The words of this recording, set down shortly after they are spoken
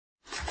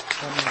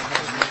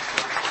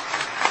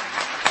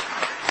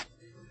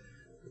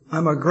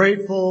I'm a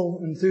grateful,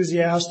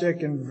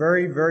 enthusiastic, and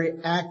very, very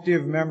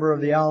active member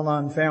of the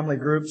Al-Anon family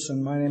groups,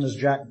 and my name is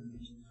Jack.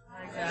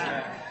 Hi,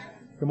 Jack.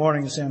 Good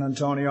morning, San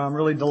Antonio. I'm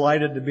really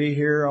delighted to be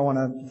here. I want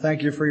to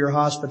thank you for your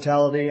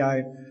hospitality.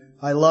 I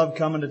love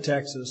coming to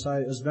Texas.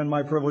 It's been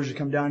my privilege to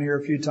come down here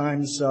a few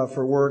times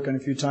for work and a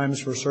few times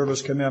for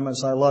service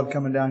commitments. I love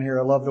coming down here.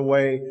 I love the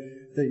way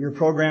that your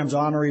programs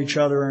honor each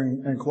other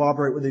and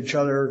cooperate with each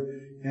other.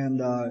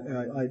 And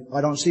I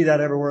don't see that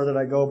everywhere that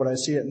I go, but I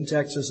see it in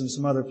Texas and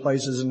some other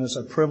places, and it's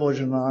a privilege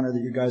and an honor that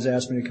you guys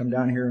asked me to come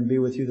down here and be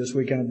with you this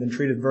weekend. I've been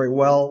treated very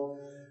well.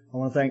 I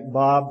want to thank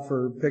Bob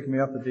for picking me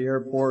up at the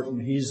airport,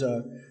 and he's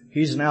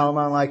an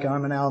Al-Anon like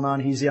I'm an Al-Anon.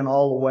 He's in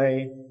all the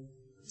way.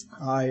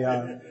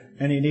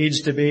 And he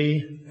needs to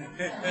be.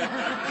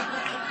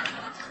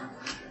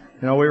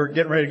 We were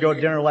getting ready to go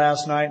to dinner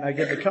last night, and I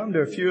get to come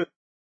to a few of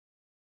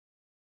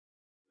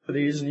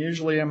these, and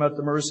usually I'm at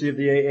the mercy of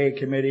the AA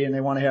committee, and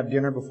they want to have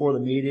dinner before the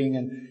meeting.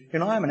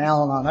 And, I'm an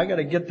Al-Anon. I got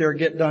to get there,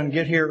 get done,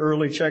 get here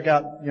early, check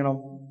out,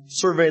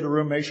 survey the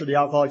room, make sure the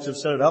alcoholics have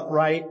set it up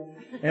right,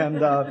 and,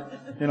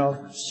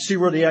 see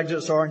where the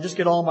exits are, and just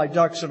get all my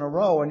ducks in a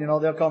row. And,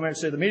 they'll call me and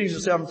say, the meeting's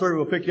at 7:30,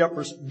 we'll pick you up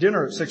for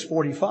dinner at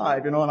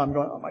 6:45, and I'm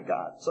going, oh my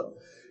God. So,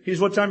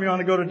 what time you want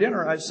to go to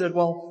dinner? I said,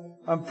 well,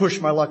 I'm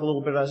pushing my luck a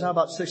little bit. I said, how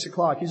about 6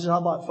 o'clock? He said, how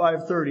about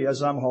 5:30? I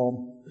said, I'm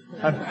home.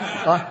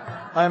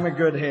 I'm in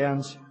good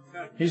hands.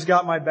 He's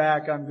got my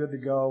back. I'm good to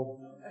go.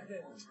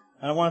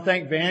 And I want to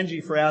thank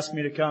Vanjie for asking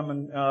me to come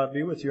and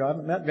be with you. I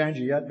haven't met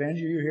Vanjie yet. Vanjie,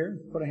 you here?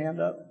 Put a hand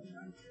up.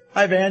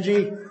 Hi,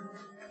 Vanjie.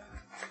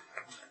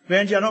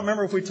 Vanjie, I don't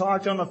remember if we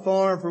talked on the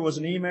phone or if it was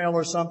an email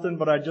or something,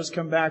 but I just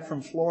come back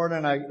from Florida,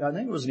 and I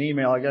think it was an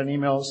email. I got an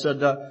email that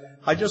said,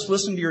 I just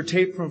listened to your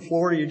tape from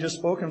Florida. You just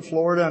spoke in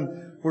Florida,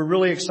 and we're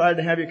really excited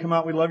to have you come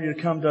out. We'd love you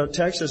to come to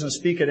Texas and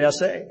speak at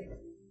SA.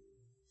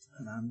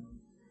 And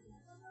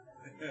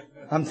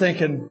I'm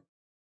thinking,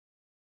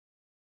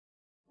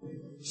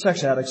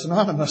 Sex Addicts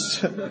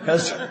Anonymous.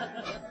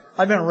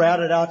 I've been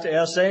ratted out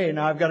to SA, and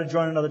now I've got to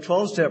join another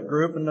 12-step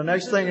group, and the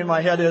next thing in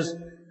my head is,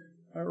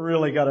 I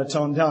really got to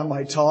tone down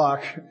my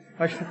talk.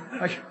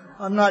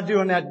 I'm not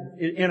doing that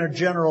in a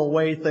general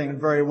way thing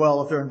very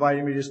well if they're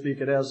inviting me to speak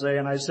at SA.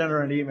 And I sent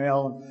her an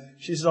email, and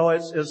she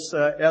says, it's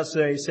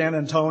SA, San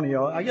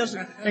Antonio. I guess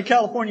in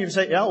California you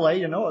say LA,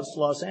 it's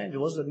Los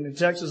Angeles. And in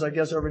Texas, I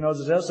guess everybody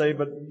knows it's SA.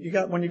 But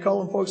when you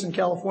call them folks in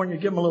California,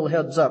 give them a little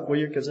heads up, will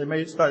you? Because they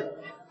may start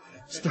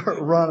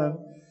running.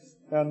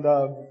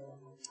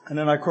 And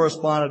then I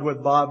corresponded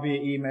with Bob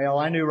via email.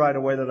 I knew right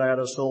away that I had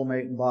a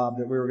soulmate in Bob,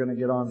 that we were going to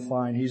get on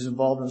fine. He's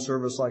involved in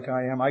service like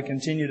I am. I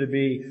continue to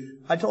be.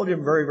 I told you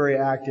I'm very, very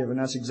active, and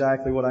that's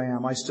exactly what I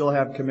am. I still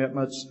have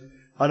commitments.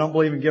 I don't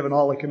believe in giving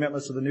all the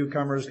commitments to the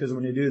newcomers, because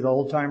when you do, the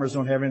old-timers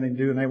don't have anything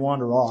to do, and they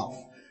wander off.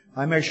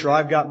 I make sure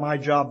I've got my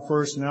job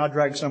first, and then I'll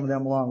drag some of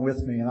them along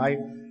with me. And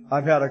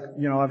I've had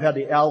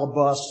the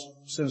Alabus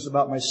since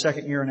about my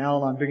second year in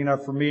Al-Anon, big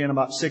enough for me and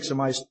about 6 of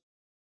my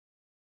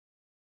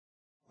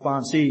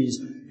sponsees,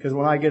 because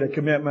when I get a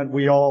commitment,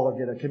 we all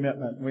get a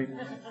commitment. We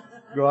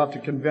go out to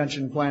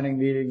convention planning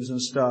meetings and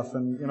stuff,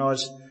 and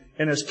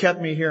it's kept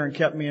me here and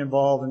kept me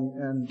involved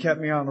and kept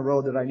me on the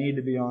road that I need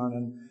to be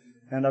on.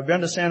 And I've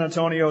been to San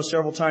Antonio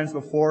several times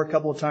before, a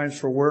couple of times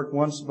for work,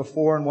 once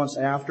before and once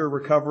after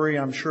recovery.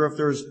 I'm sure if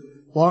there's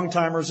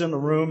long-timers in the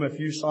room, if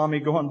you saw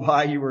me going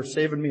by, you were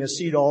saving me a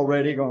seat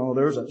already, going, oh,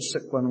 there's a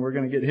sick one, we're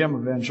going to get him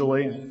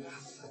eventually.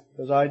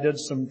 Because I did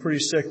some pretty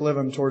sick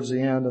living towards the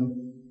end.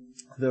 And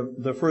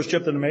the first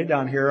trip that I made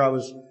down here, I'm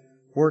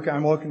working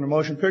in the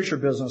motion picture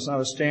business, and I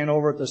was staying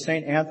over at the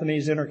St.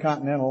 Anthony's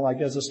Intercontinental, I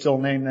guess it's still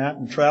named that,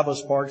 and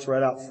Travis Park's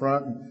right out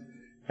front.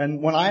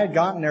 And when I had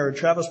gotten there,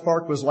 Travis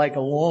Park was like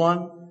a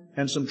lawn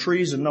and some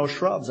trees and no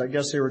shrubs. I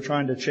guess they were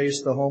trying to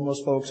chase the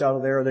homeless folks out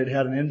of there. They'd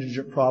had an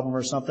indigent problem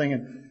or something.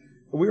 And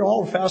we were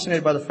all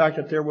fascinated by the fact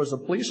that there was a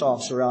police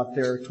officer out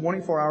there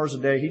 24 hours a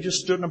day. He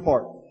just stood in a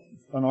park,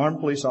 an armed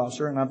police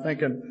officer, and I'm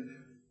thinking,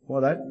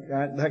 well,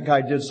 that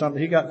guy did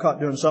something. He got caught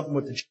doing something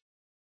with the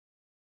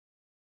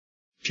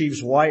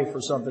chief's wife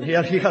or something. He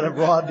had a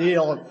raw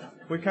deal. And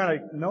we kind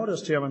of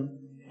noticed him. And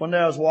one day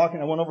I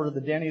went over to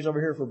the Denny's over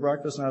here for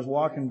breakfast, and I was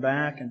walking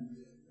back, and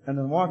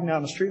then walking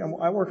down the street.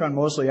 I work on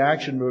mostly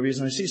action movies,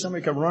 and I see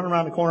somebody come running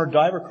around the corner,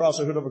 dive across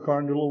the hood of a car,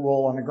 and do a little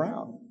roll on the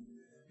ground.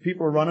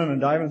 People are running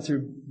and diving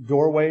through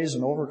doorways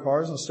and over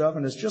cars and stuff,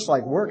 and it's just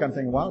like work. I'm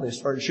thinking, wow, they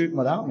started shooting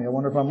without me. I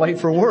wonder if I'm late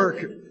for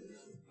work.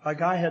 A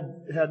guy had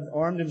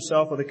armed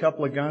himself with a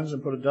couple of guns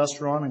and put a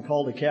duster on and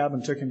called a cab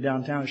and took him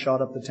downtown and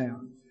shot up the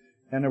town.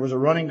 And there was a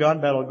running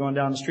gun battle going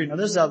down the street. Now,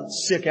 this is how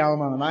sick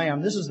Al-Anon I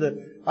am.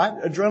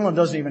 Adrenaline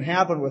doesn't even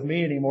happen with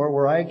me anymore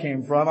where I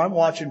came from. I'm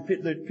watching,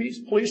 the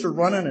police are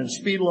running and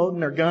speed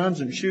loading their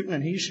guns and shooting,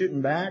 and he's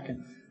shooting back,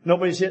 and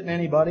nobody's hitting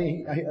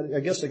anybody. I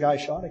guess the guy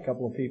shot a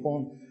couple of people,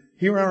 and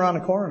he ran around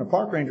the corner, and a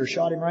park ranger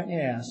shot him right in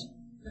the ass.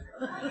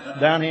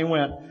 Down he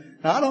went.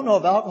 Now, I don't know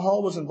if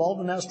alcohol was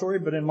involved in that story,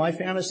 but in my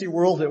fantasy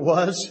world it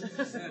was.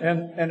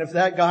 And if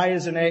that guy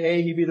is in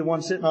AA, he'd be the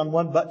one sitting on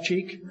one butt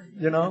cheek,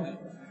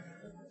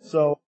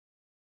 So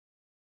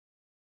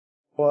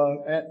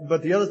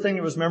But the other thing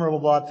that was memorable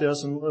about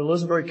this, and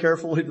listen very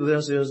carefully to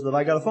this, is that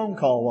I got a phone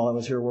call while I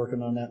was here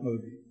working on that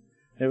movie.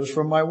 It was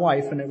from my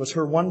wife, and it was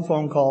her one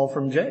phone call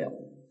from jail.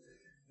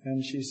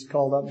 And she's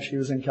called up, she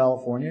was in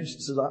California. She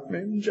says, I'm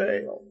in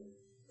jail.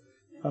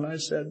 And I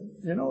said,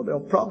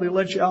 they'll probably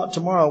let you out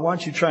tomorrow. Why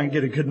don't you try and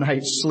get a good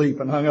night's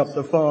sleep? And hung up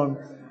the phone.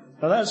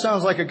 Now that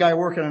sounds like a guy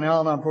working an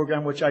Al-Anon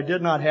program, which I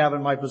did not have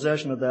in my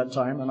possession at that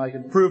time, and I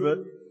can prove it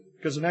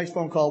because the next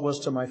phone call was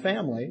to my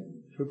family,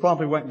 who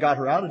promptly went and got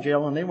her out of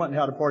jail, and they went and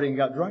had a party and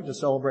got drunk to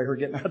celebrate her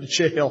getting out of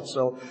jail.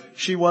 So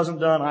she wasn't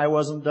done, I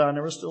wasn't done.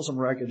 There was still some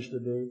wreckage to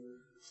do.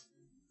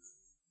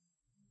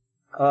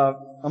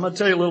 I'm going to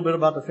tell you a little bit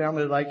about the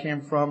family that I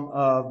came from.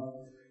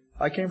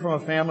 I came from a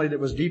family that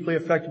was deeply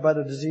affected by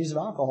the disease of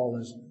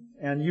alcoholism.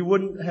 And you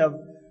wouldn't have,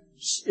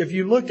 if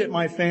you looked at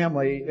my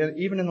family,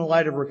 even in the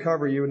light of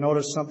recovery, you would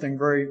notice something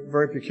very,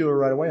 very peculiar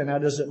right away, and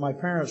that is that my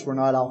parents were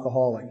not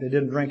alcoholic. They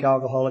didn't drink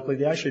alcoholically.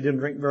 They actually didn't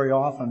drink very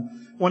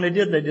often. When they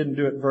didn't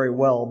do it very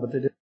well, but they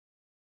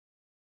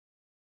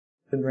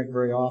didn't drink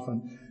very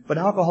often. But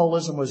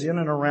alcoholism was in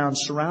and around,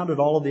 surrounded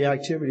all of the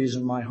activities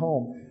in my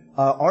home.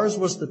 Ours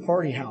was the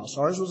party house.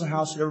 Ours was a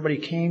house that everybody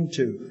came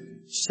to.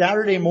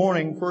 Saturday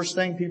morning, first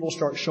thing, people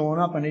start showing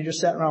up, and they just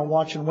sat around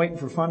watching, waiting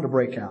for fun to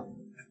break out.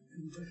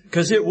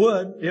 Because it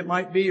would. It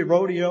might be a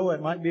rodeo.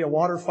 It might be a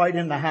water fight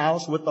in the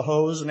house with the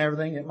hose and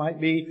everything. It might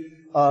be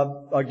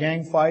a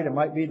gang fight. It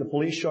might be the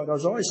police show.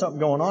 There's always something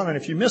going on. And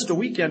if you missed a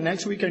weekend,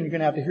 next weekend you're going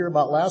to have to hear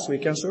about last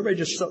weekend. So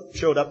everybody just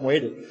showed up and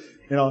waited.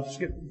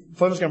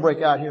 Fun's going to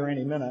break out here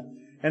any minute.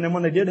 And then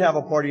when they did have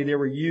a party, they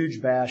were huge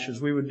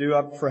bashes. We would do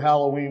up for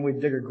Halloween,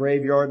 we'd dig a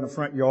graveyard in the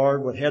front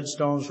yard with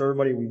headstones for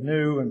everybody we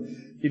knew.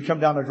 And you'd come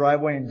down the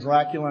driveway and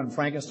Dracula and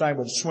Frankenstein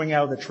would swing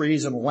out of the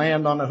trees and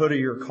land on the hood of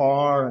your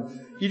car.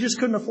 And you just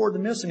couldn't afford to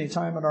miss any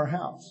time at our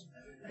house.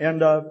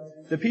 And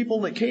the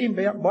people that came,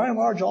 by and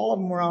large, all of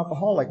them were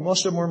alcoholic.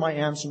 Most of them were my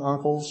aunts and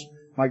uncles,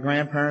 my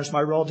grandparents,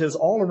 my relatives,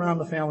 all around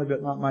the family,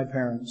 but not my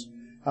parents.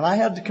 And I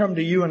had to come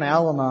to you and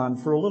Al-Anon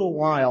for a little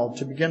while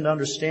to begin to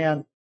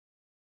understand.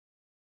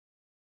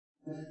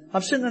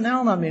 I'm sitting in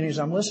Al-Anon meetings,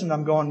 I'm listening,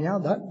 I'm going, yeah,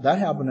 that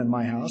happened in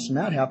my house, and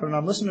that happened. And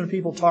I'm listening to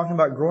people talking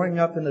about growing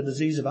up in the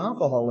disease of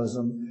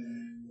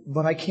alcoholism,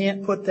 but I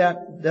can't put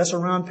that's a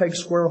round peg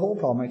square hole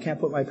problem. I can't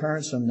put my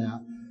parents in that.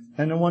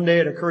 And then one day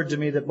it occurred to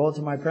me that both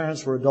of my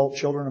parents were adult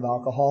children of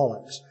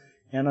alcoholics.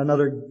 And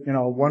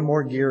one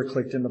more gear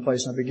clicked into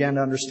place, and I began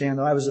to understand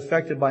that I was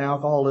affected by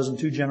alcoholism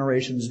 2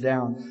 generations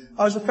down.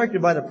 I was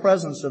affected by the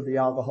presence of the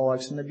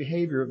alcoholics and the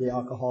behavior of the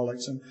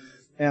alcoholics.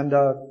 And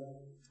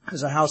it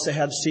was a house that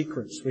had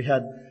secrets. We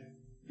had,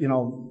 there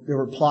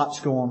were plots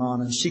going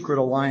on and secret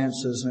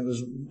alliances, and it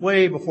was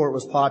way before it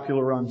was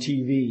popular on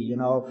TV,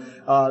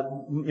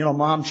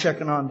 mom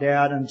checking on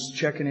dad and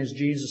checking his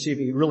jeans to see if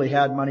he really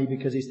had money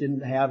because he didn't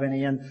have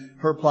any, and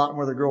her plotting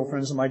with her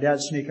girlfriends, and my dad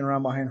sneaking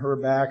around behind her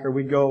back, or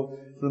we'd go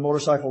to the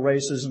motorcycle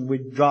races and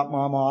we'd drop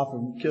mom off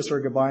and kiss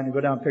her goodbye and go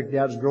down and pick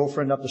dad's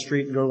girlfriend up the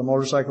street and go to the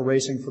motorcycle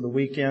racing for the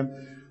weekend.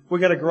 We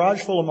got a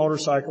garage full of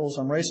motorcycles.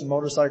 I'm racing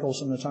motorcycles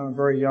from the time I'm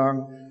very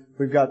young.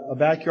 We've got a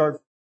backyard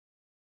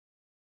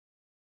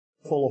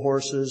full of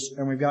horses,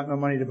 and we've got no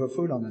money to put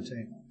food on the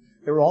table.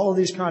 There were all of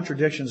these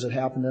contradictions that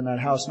happened in that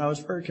house, and I was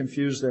very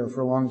confused there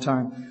for a long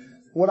time.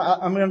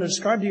 I'm going to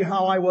describe to you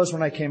how I was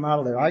when I came out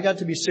of there. I got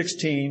to be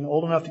 16,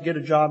 old enough to get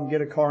a job and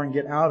get a car and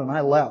get out, and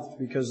I left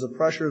because the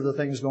pressure of the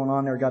things going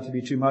on there got to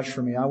be too much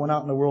for me. I went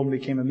out in the world and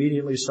became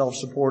immediately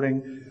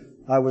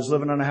self-supporting. I was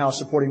living in a house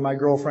supporting my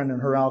girlfriend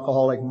and her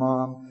alcoholic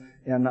mom,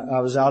 and I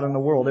was out in the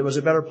world. It was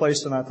a better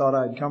place than I thought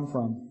I'd come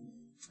from.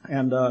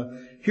 And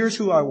here's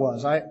who I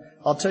was.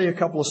 I'll tell you a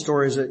couple of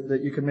stories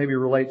that you can maybe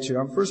relate to.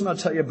 First, I'm going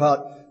to tell you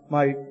about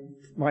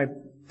my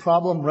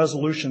problem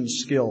resolution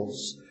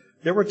skills.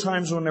 There were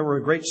times when there were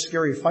great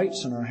scary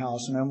fights in our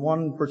house, and in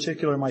one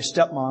particular, my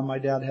stepmom, my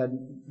dad had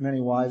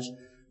many wives,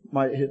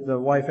 the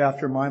wife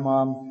after my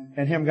mom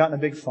and him got in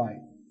a big fight.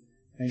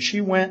 And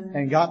she went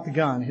and got the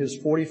gun, his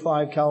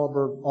 .45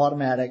 caliber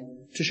automatic,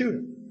 to shoot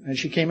him. And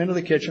she came into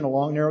the kitchen, a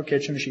long, narrow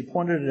kitchen, and she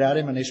pointed it at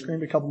him, and they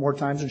screamed a couple more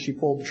times, and she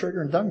pulled the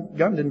trigger, and the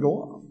gun didn't go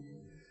off.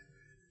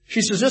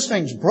 She says, this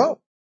thing's broke.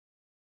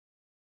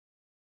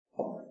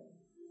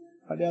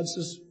 My dad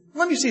says,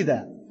 let me see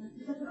that.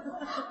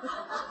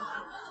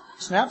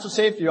 Snaps the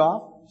safety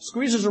off,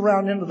 squeezes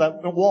around into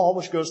that wall,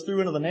 which goes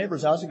through into the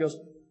neighbor's house. He goes,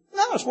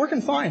 no, it's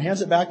working fine.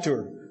 Hands it back to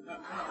her.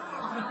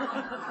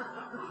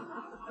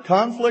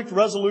 Conflict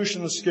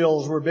resolution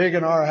skills were big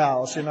in our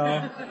house,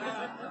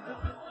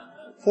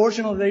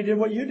 Fortunately, they did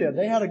what you did.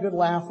 They had a good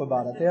laugh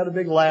about it. They had a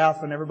big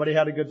laugh, and everybody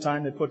had a good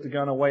time. They put the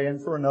gun away,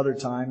 and for another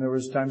time, there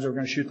was times they were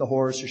going to shoot the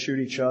horse or shoot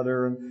each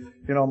other. And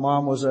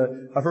mom was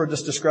I've heard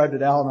this described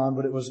at Al-Anon,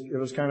 but it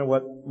was kind of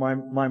what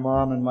my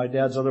mom and my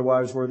dad's other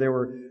wives were. They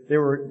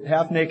were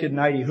half naked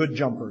nighty hood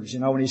jumpers.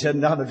 When he's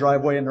heading down the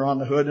driveway and they're on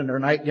the hood in their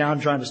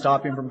nightgown trying to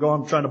stop him from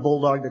going, trying to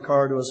bulldog the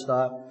car to a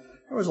stop.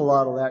 There was a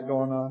lot of that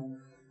going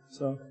on.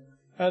 So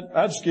I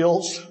had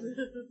skills.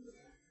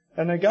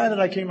 And the guy that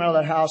I came out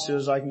of that house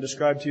I can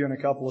describe to you in a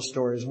couple of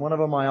stories. One of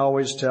them I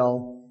always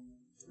tell.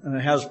 and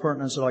it has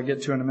pertinence that I'll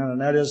get to in a minute,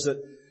 and that is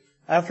that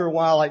after a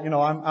while,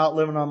 I'm out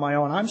living on my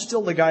own. I'm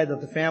still the guy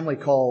that the family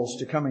calls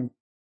to come and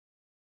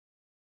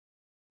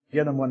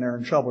get them when they're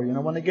in trouble.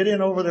 When they get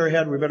in over their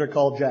head, we better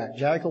call Jack.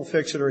 Jack will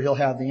fix it or he'll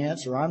have the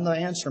answer. I'm the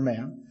answer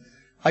man.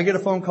 I get a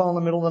phone call in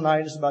the middle of the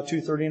night. It's about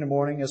 2:30 in the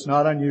morning. It's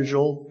not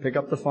unusual. Pick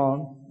up the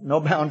phone. No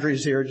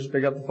boundaries here. Just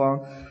pick up the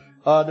phone.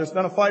 There's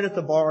been a fight at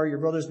the bar. Your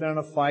brother's been in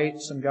a fight.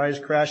 Some guys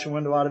crashed a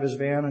window out of his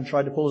van and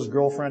tried to pull his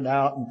girlfriend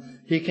out. And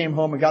he came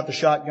home and got the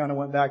shotgun and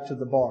went back to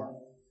the bar.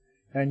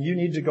 And you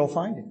need to go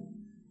find him.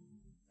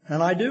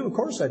 And I do. Of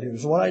course I do.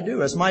 It's what I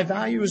do. It's my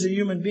value as a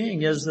human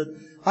being is that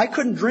I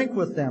couldn't drink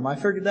with them. I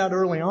figured that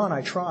early on.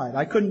 I tried.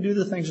 I couldn't do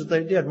the things that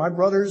they did. My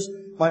brothers,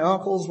 my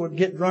uncles would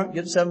get drunk,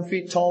 get 7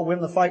 feet tall,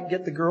 win the fight,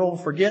 get the girl, and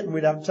forget, and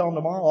we'd have to tell them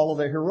tomorrow all of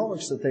the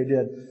heroics that they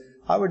did.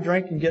 I would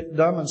drink and get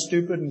dumb and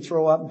stupid and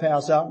throw up and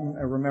pass out and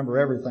remember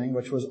everything,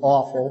 which was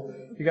awful.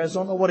 You guys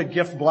don't know what a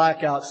gift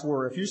blackouts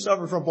were. If you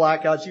suffered from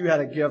blackouts, you had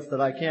a gift that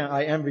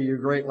I envy you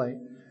greatly.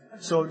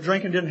 So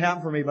drinking didn't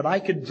happen for me, but I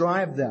could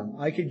drive them.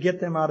 I could get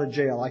them out of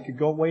jail. I could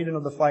go wait into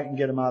the fight and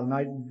get them out.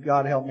 And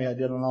God help me, I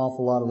did an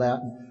awful lot of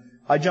that. And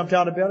I jumped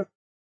out of bed.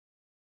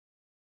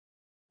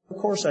 Of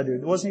course I do.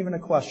 It wasn't even a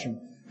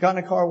question. Got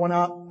in the car, went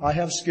out. I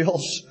have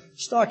skills,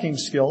 stocking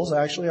skills,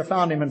 actually. I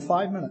found him in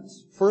 5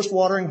 minutes. First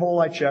watering hole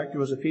I checked, it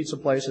was a pizza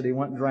place that he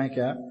went and drank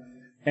at.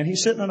 And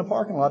he's sitting in a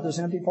parking lot, this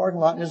empty parking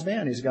lot in his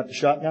van. He's got the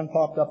shotgun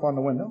popped up on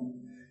the window.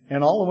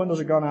 And all the windows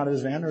are gone out of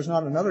his van. There's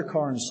not another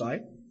car in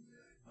sight.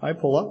 I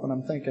pull up and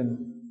I'm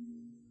thinking,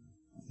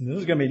 this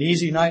is going to be an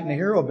easy night in the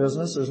hero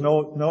business. There's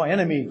no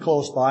enemy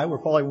close by. We'll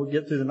probably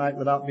get through the night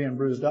without being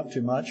bruised up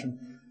too much. And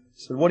I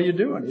said, what are you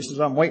doing? He says,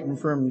 I'm waiting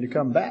for him to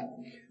come back.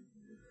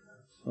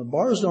 The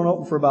bars don't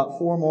open for about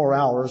 4 more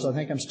hours. I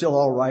think I'm still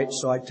all right.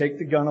 So I take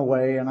the gun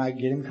away and I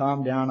get him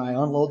calmed down. I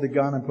unload the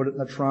gun and put it in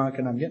the trunk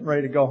and I'm getting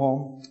ready to go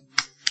home.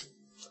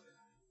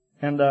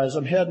 And as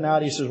I'm heading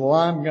out, he says, well,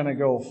 I'm going to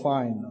go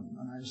find them.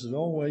 I says,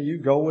 oh, well, you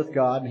go with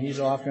God. And he's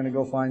off going to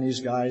go find these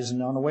guys.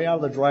 And on the way out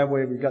of the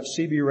driveway, we've got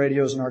CB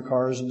radios in our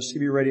cars. And the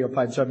CB radio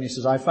pipes up and he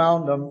says, I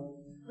found them.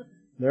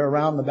 They're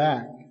around the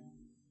back.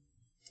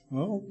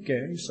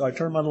 Okay. So I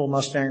turned my little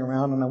Mustang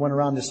around and I went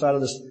around the side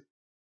of this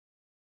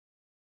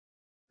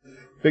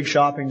big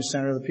shopping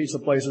center. The pizza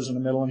place was in the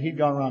middle. And he'd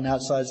gone around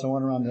that side. So I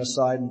went around this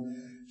side.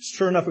 And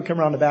sure enough, we come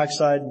around the back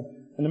side.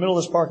 In the middle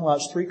of this parking lot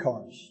is 3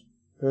 cars.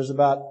 There's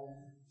about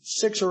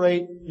 6 or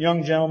 8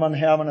 young gentlemen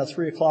having a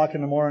 3 o'clock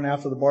in the morning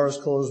after the bars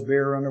closed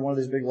beer under one of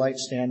these big light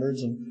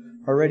standards,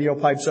 and our radio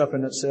pipes up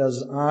and it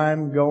says,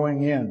 I'm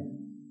going in.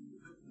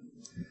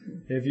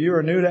 If you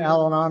are new to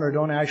Al-Anon or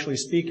don't actually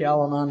speak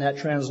Al-Anon, that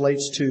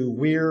translates to,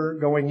 we're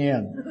going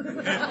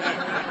in.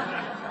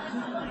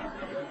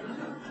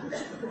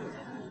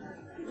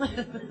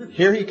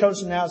 Here he comes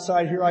from the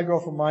outside, here I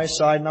go from my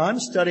side. Now I'm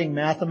studying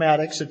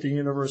mathematics at the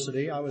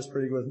university. I was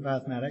pretty good with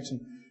mathematics,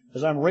 and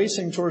as I'm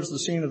racing towards the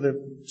scene of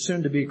the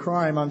soon-to-be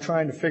crime, I'm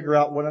trying to figure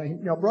out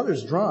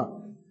brother's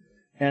drunk.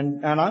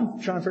 And I'm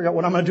trying to figure out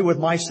what I'm going to do with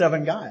my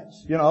 7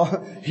 guys.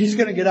 He's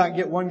going to get out and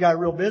get one guy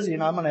real busy,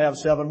 and I'm going to have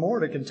 7 more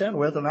to contend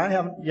with, and I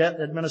haven't yet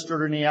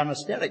administered any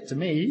anesthetic to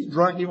me. He's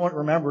drunk, he won't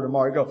remember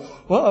tomorrow. I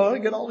go, well, I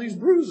get all these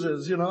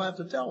bruises, I have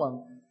to tell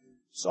him.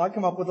 So I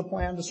come up with a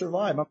plan to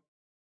survive. I'm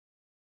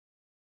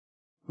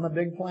a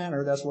big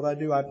planner. That's what I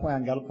do. I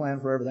plan. Got a plan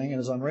for everything. And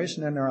as I'm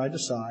racing in there, I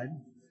decide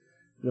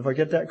that if I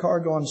get that car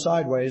going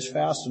sideways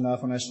fast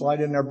enough and I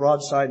slide in there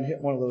broadside and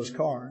hit one of those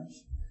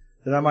cars,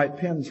 then I might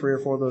pin 3 or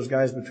 4 of those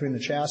guys between the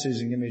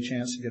chassis and give me a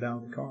chance to get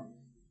out of the car.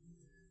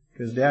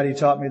 Because Daddy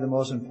taught me the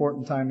most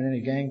important time in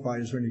any gang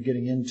fight is when you're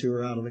getting into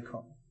or out of the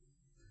car.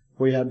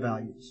 We had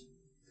values.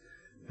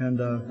 And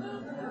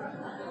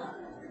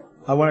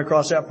I went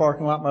across that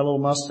parking lot, my little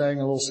Mustang,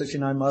 a little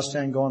 69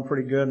 Mustang going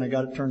pretty good, and I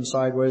got it turned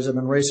sideways. I've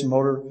been racing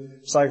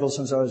motorcycles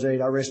since I was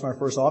 8. I raced my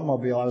first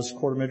automobile. I was a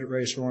quarter midget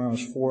racer when I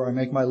was 4. I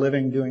make my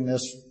living doing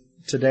this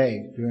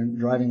today, doing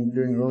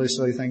really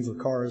silly things with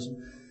cars.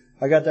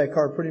 I got that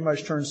car pretty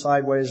much turned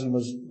sideways and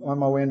was on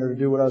my way in there to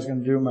do what I was going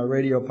to do. My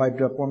radio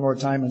piped up one more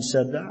time and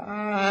said,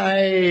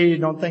 I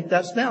don't think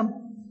that's them.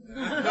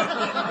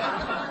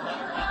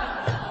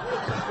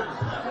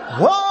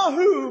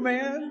 Wahoo,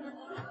 man!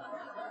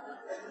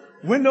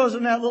 Windows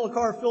in that little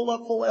car filled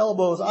up full of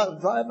elbows. I was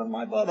driving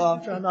my butt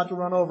off, trying not to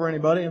run over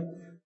anybody.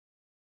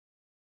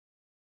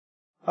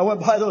 I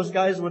went by those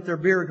guys with their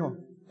beer going,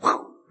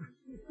 whew,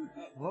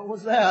 what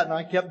was that? And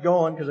I kept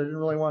going because I didn't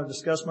really want to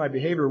discuss my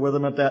behavior with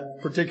them at that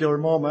particular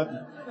moment.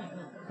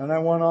 And I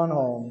went on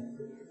home.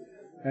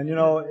 And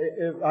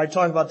I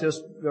talk about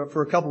this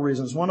for a couple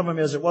reasons. One of them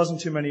is it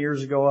wasn't too many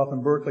years ago up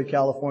in Berkeley,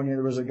 California,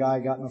 there was a guy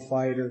got in a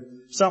fight or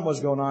something was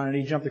going on and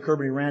he jumped the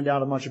curb and he ran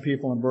down a bunch of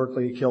people in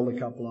Berkeley. He killed a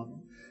couple of them.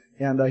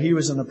 And he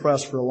was in the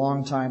press for a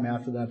long time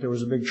after that. There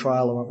was a big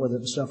trial that went with it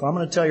and stuff. I'm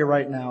going to tell you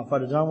right now, if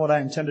I'd have done what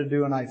I intended to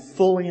do, and I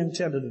fully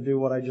intended to do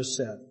what I just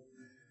said,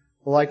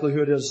 the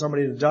likelihood is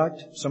somebody to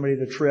ducked, somebody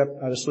to trip,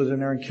 I'd have slid in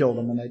there and killed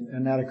them.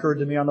 And that occurred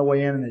to me on the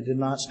way in, and it did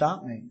not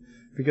stop me.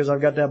 because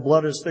I've got that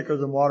blood is thicker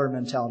than water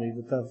mentality,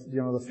 that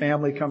the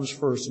family comes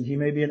first. And he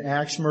may be an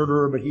axe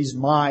murderer, but he's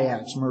my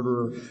axe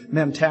murderer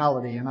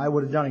mentality. And I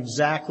would have done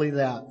exactly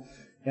that.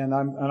 And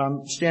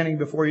I'm standing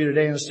before you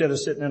today instead of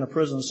sitting in a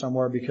prison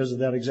somewhere because of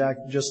that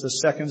just the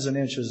seconds and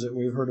inches that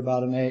we've heard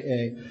about in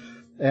AA.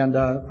 And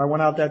I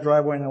went out that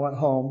driveway and I went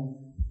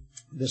home.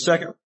 The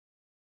second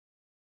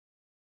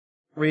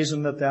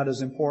reason that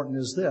is important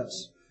is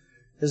this,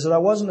 is that I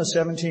wasn't a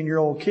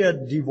 17-year-old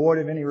kid devoid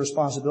of any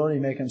responsibility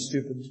making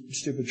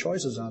stupid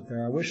choices out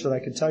there. I wish that I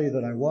could tell you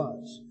that I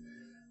was.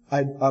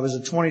 I was a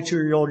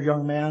 22-year-old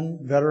young man,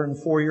 veteran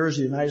 4 years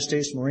of the United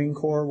States Marine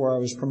Corps, where I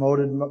was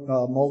promoted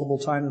multiple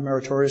times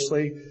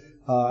meritoriously.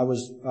 I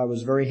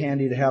was very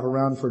handy to have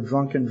around for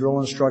drunken drill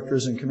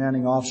instructors and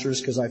commanding officers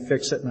because I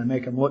fix it and I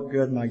make them look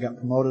good, and I got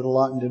promoted a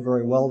lot and did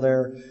very well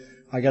there.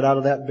 I got out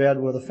of that bed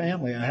with a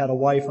family. I had a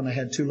wife and I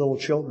had 2 little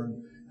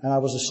children, and I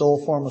was the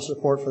sole form of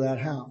support for that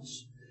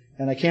house.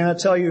 And I cannot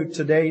tell you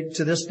to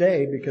this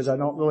day, because I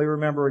don't really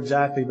remember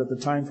exactly, but the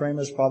time frame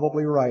is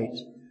probably right,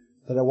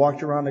 that I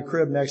walked around the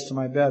crib next to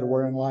my bed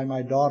wherein lay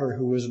my daughter,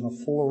 who was in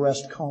a full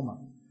arrest coma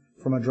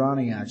from a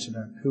drowning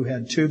accident, who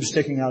had tubes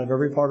sticking out of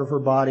every part of her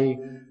body,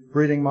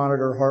 breathing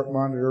monitor, heart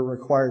monitor,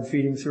 required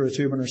feeding through a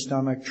tube in her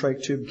stomach,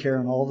 trach tube care,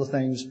 and all the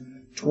things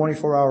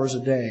 24 hours a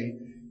day.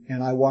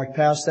 And I walked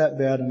past that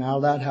bed and out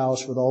of that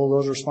house with all of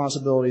those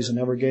responsibilities and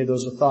never gave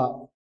those a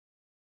thought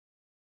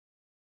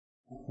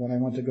when I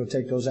went to go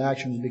take those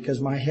actions,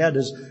 because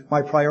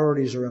my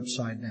priorities are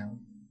upside down.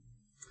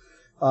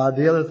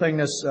 The other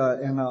thing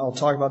and I'll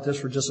talk about this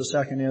for just a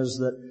second, is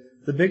that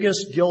the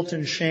biggest guilt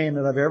and shame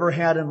that I've ever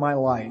had in my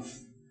life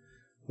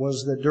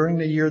was that during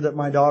the year that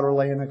my daughter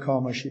lay in a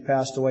coma, she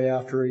passed away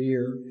after a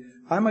year.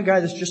 I'm a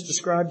guy that's just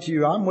described to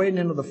you. I'm wading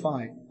into the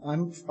fight.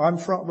 I'm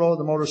front row of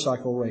the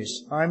motorcycle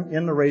race. I'm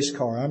in the race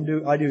car.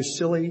 I do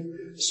silly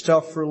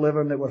stuff for a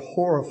living that would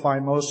horrify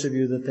most of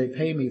you that they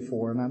pay me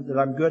for, and that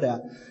I'm good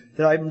at.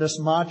 That I'm this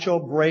macho,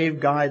 brave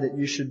guy that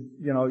you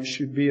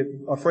should be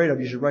afraid of.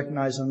 You should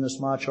recognize I'm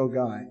this macho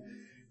guy.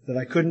 That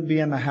I couldn't be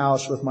in the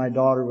house with my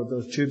daughter with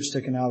those tubes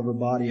sticking out of her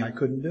body. I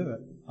couldn't do it.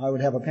 I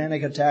would have a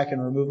panic attack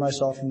and remove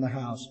myself from the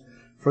house.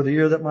 For the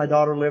year that my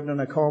daughter lived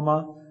in a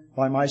coma,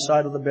 by my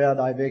side of the bed,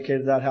 I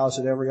vacated that house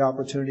at every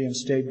opportunity and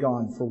stayed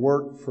gone. For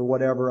work, for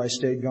whatever, I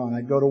stayed gone.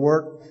 I'd go to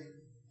work,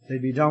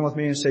 they'd be done with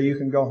me and say, you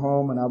can go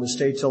home, and I would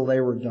stay till they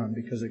were done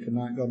because I could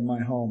not go to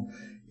my home.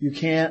 You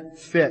can't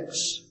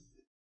fix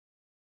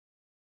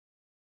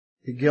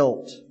the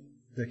guilt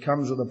that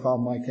comes with a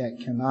problem like that.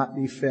 Cannot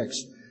be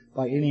fixed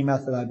by any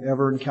method I've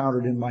ever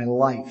encountered in my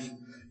life,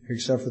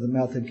 except for the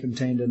method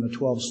contained in the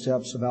 12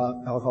 steps of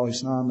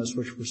Alcoholics Anonymous,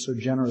 which were so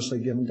generously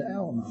given to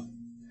Al-Anon.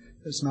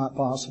 It's not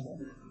possible.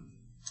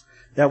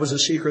 That was a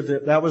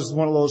secret. That was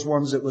one of those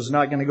ones that was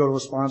not going to go to a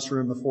sponsor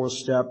in the 4th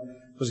step,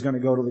 was going to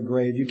go to the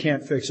grave. You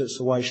can't fix it,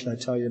 so why should I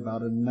tell you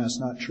about it? And that's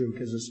not true,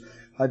 because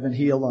I've been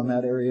healed on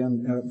that area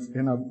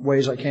in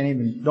ways I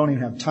don't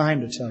even have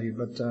time to tell you,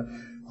 but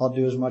I'll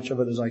do as much of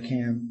it as I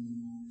can.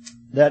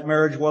 That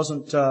marriage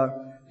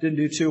didn't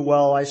do too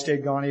well. I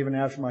stayed gone even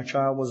after my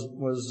child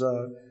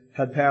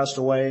had passed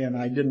away, and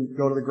I didn't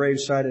go to the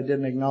graveside. I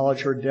didn't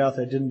acknowledge her death.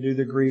 I didn't do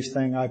the grief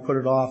thing. I put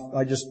it off.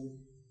 I just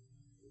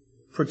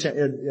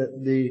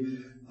the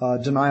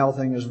denial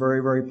thing is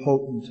very, very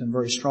potent and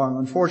very strong.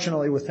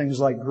 Unfortunately, with things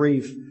like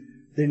grief,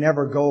 they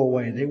never go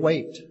away. They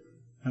wait.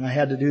 And I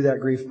had to do that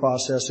grief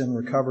process in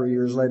recovery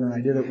years later, and I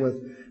did it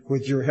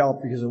with your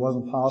help because it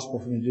wasn't possible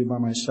for me to do by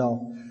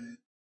myself.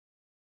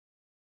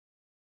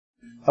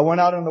 I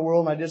went out in the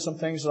world and I did some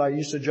things that I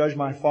used to judge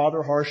my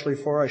father harshly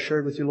for. I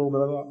shared with you a little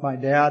bit about my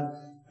dad.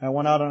 I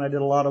went out and I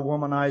did a lot of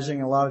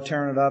womanizing, a lot of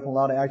tearing it up, a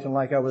lot of acting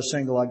like I was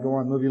single. I'd go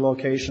on movie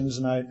locations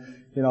and I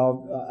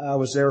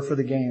was there for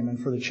the game and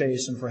for the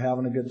chase and for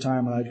having a good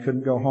time, and I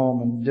couldn't go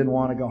home and didn't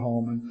want to go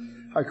home,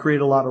 and I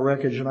created a lot of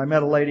wreckage. And I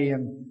met a lady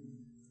in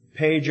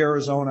Page,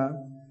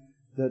 Arizona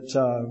that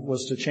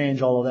was to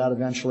change all of that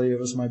eventually. It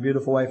was my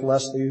beautiful wife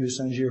Leslie who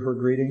sends you her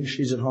greetings.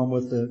 She's at home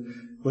with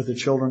the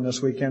children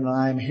this weekend, and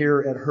I'm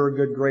here at her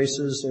good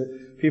graces.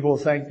 People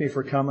thank me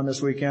for coming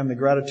this weekend. The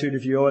gratitude,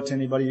 if you owe it to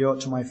anybody, you owe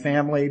it to my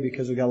family,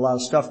 because we've got a lot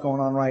of stuff going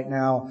on right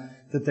now,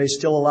 that they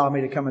still allow me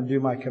to come and do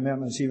my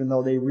commitments, even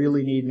though they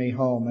really need me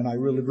home, and I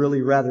really,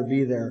 really rather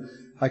be there.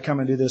 I come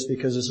and do this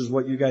because this is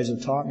what you guys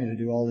have taught me to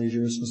do all these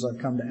years since I've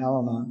come to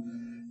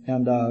Al-Anon.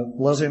 And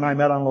Leslie and I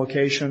met on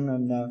location,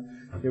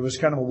 and it was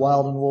kind of a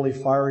wild and woolly,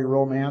 fiery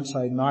romance.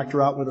 I knocked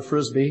her out with a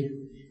Frisbee.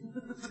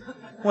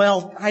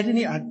 Well,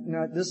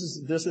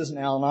 this isn't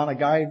Al-Anon. A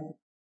guy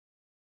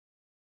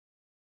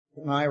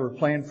and I were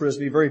playing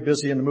Frisbee, very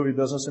busy in the movie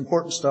business,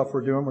 important stuff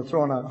we're doing. We're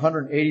throwing a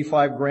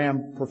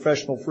 185-gram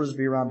professional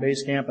Frisbee around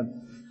base camp,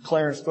 and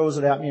Clarence throws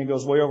it at me and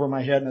goes way over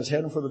my head and is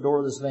heading for the door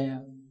of this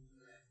van.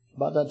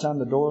 About that time,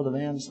 the door of the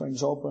van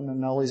swings open,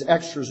 and all these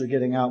extras are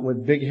getting out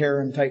with big hair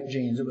and tight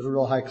jeans. It was a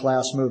real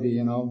high-class movie,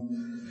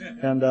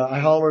 And I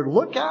hollered,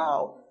 "Look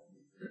out!"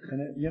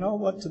 And you know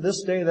what? To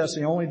this day, that's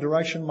the only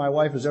direction my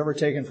wife has ever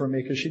taken from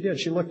me, because she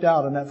did. She looked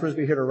out, and that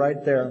Frisbee hit her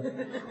right there.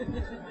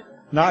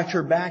 Knocked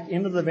her back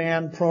into the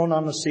van, prone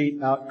on the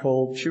seat, out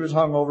cold. She was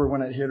hung over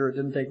when it hit her. It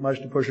didn't take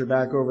much to push her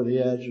back over the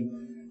edge.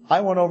 And I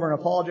went over and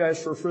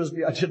apologized for a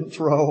Frisbee I didn't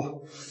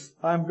throw.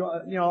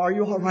 Are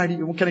you all right?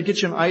 Can I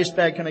get you an ice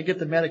bag? Can I get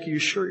the medic? Are you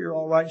sure you're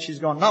all right? She's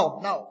going,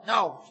 no.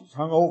 She's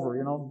hung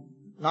over,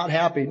 not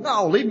happy.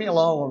 No, leave me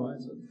alone. I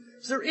said,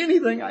 is there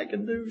anything I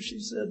can do? She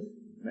said,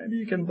 maybe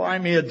you can buy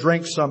me a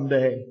drink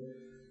someday.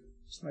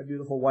 It's my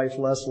beautiful wife,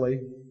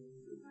 Leslie.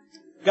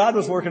 God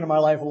was working in my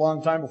life a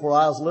long time before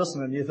I was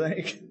listening, you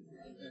think?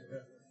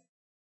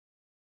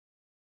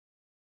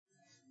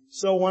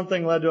 So one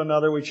thing led to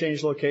another. We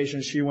changed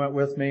locations. She went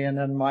with me, and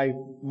then my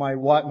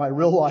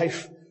real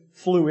wife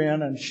flew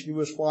in, and she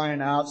was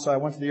flying out. So I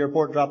went to the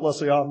airport, dropped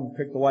Leslie off, and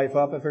picked the wife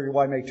up. I figured,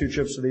 why make 2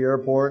 trips to the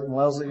airport? And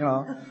Leslie,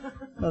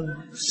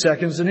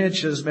 seconds and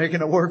inches, making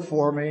it work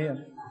for me.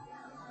 And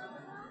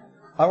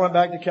I went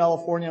back to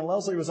California, and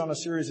Leslie was on a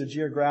series of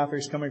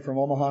geographics coming from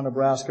Omaha,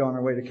 Nebraska on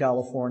her way to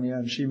California,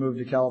 and she moved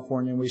to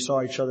California, and we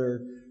saw each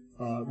other.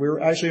 We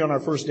were actually on our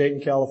first date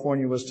in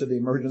California was to the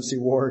emergency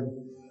ward.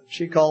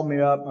 She called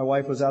me up. My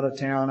wife was out of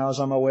town. I was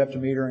on my way up to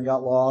meet her and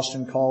got lost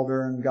and called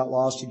her and got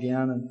lost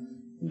again,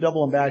 and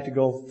doubling back to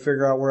go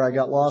figure out where I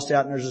got lost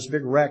at, and there's this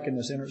big wreck in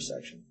this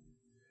intersection.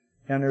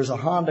 And there's a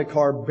Honda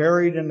car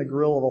buried in the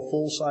grill of a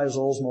full-size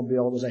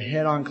Oldsmobile. It was a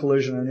head-on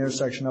collision in an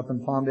intersection up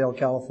in Palmdale,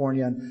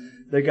 California, and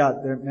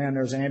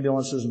there's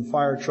ambulances and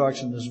fire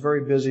trucks, and it's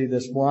very busy.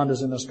 This blonde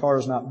is in this car,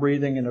 is not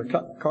breathing, and they're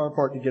cutting the car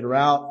apart to get her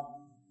out.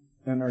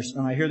 And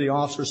I hear the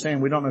officer saying,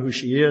 we don't know who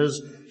she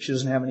is. She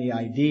doesn't have any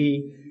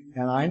ID.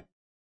 And I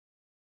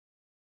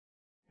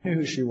knew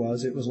who she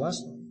was. It was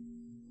Leslie.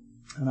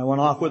 And I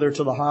went off with her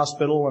to the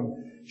hospital,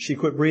 and she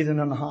quit breathing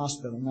in the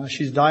hospital. Now,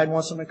 she's died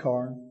once in the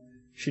car.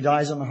 She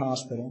dies in the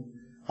hospital.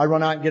 I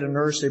run out and get a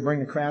nurse. They bring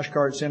the crash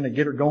carts in to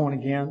get her going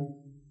again.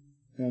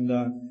 And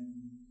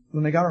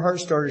when they got her heart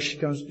started,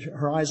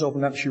 her eyes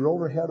opened up. She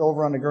rolled her head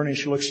over on the gurney.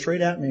 She looked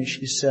straight at me and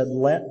she said,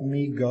 let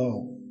me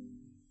go.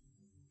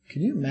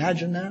 Can you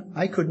imagine that?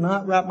 I could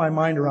not wrap my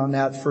mind around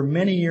that for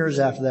many years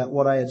after that,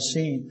 what I had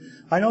seen.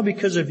 I know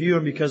because of you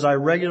and because I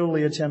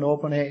regularly attend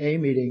open AA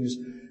meetings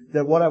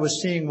that what I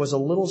was seeing was a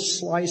little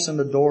slice in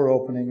the door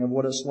opening of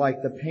what it's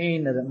like, the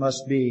pain that it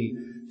must be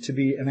to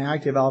be an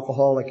active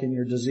alcoholic in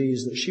your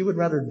disease, that she would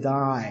rather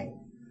die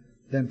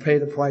than pay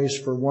the price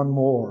for one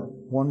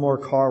more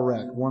car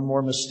wreck, one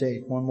more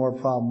mistake, one more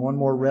problem, one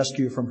more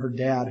rescue from her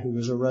dad, who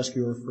was a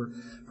rescuer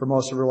for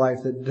most of her life,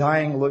 that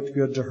dying looked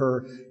good to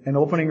her, and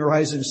opening her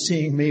eyes and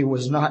seeing me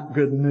was not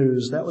good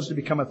news. That was to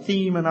become a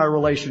theme in our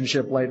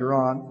relationship later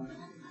on.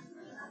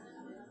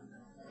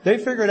 They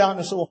figured out in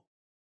this little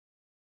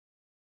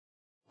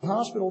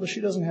hospital that she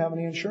doesn't have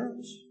any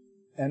insurance,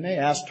 and they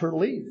asked her to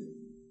leave.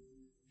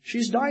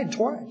 She's died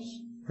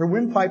twice. Her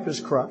windpipe is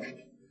crushed.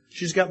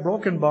 She's got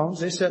broken bones.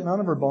 They set none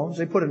of her bones.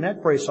 They put a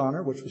neck brace on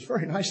her, which was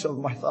very nice of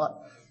them, I thought.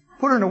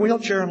 Put her in a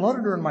wheelchair and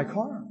loaded her in my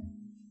car.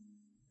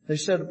 They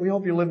said, we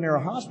hope you live near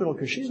a hospital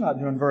because she's not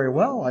doing very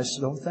well. I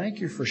said, oh, thank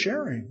you for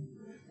sharing.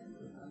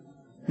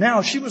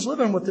 Now, she was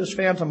living with this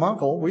phantom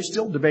uncle. We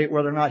still debate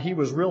whether or not he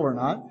was real or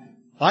not.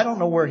 I don't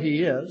know where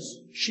he is.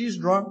 She's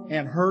drunk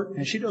and hurt,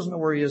 and she doesn't know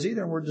where he is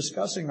either, and we're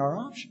discussing our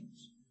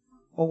options.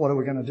 Well, what are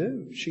we going to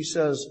do? She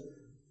says,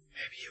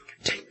 maybe you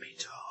can take me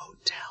to a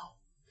hotel.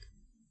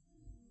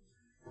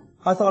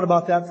 I thought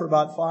about that for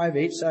about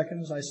 5-8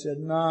 seconds. I said,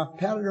 nah,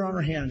 patted her on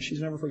her hand.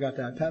 She's never forgot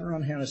that. Patted her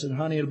on the hand. I said,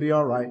 honey, it'll be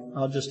all right.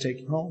 I'll just take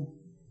you home.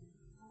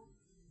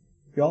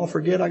 Y'all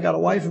forget I got a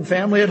wife and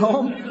family at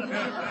home?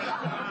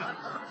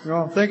 You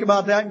want to think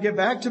about that and get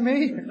back to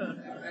me?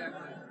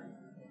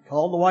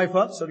 Called the wife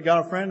up, said I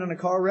got a friend in a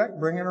car wreck,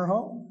 bringing her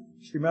home.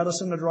 She met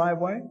us in the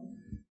driveway.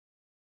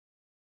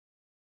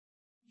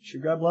 She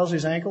grabbed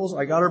Leslie's ankles.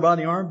 I got her by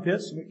the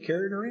armpits and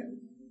carried her in.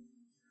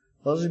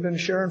 Leslie's been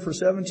sharing for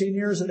 17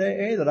 years at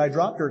AA that I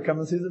dropped her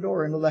coming through the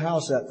door into the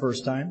house that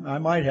first time. I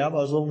might have. I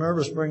was a little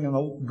nervous bringing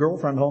a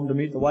girlfriend home to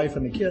meet the wife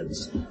and the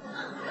kids.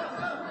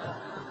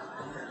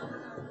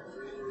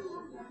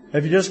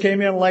 If you just came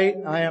in late,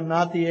 I am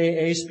not the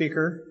AA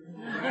speaker.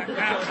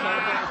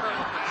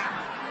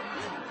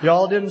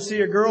 Y'all didn't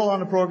see a girl on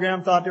the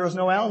program, thought there was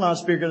no Al-Anon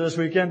speaker this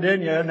weekend,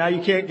 didn't you? Now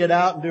you can't get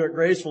out and do it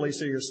gracefully,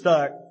 so you're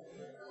stuck.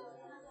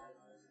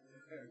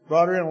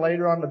 Brought her in, laid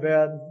her on the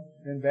bed,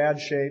 in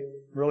bad shape.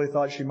 Really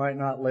thought she might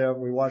not live.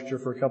 We watched her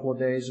for a couple of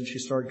days, and she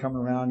started coming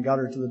around. Got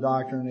her to the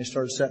doctor, and they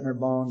started setting her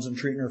bones and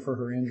treating her for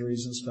her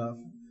injuries and stuff.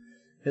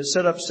 It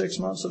set up 6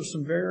 months of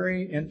some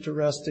very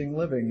interesting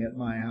living at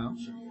my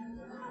house.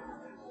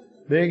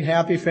 Big,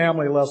 happy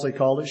family, Leslie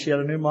called it. She had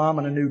a new mom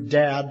and a new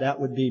dad. That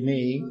would be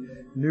me.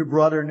 New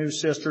brother, new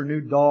sister,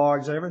 new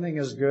dogs. Everything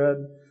is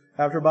good.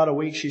 After about a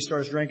week, she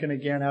starts drinking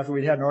again. After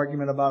we'd had an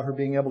argument about her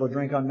being able to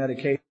drink on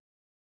medication.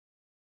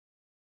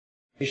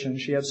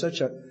 She had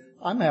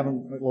I'm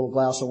having a little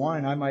glass of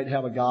wine. I might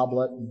have a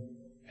goblet, and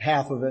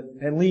half of it,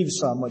 and leave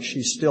some, but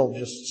she still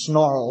just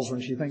snarls when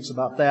she thinks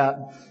about that.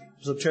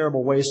 It was a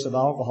terrible waste of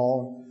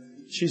alcohol.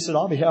 She said,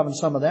 I'll be having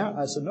some of that.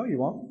 I said, no, you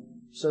won't.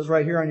 It says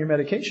right here on your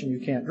medication you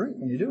can't drink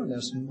when you're doing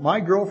this. And my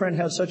girlfriend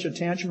had such a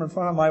tantrum in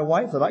front of my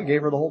wife that I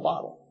gave her the whole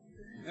bottle.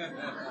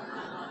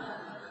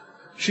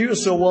 She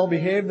was so well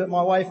behaved that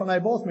my wife and I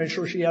both made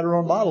sure she had her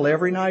own bottle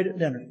every night at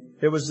dinner.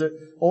 It was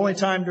the only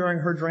time during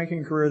her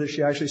drinking career that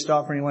she actually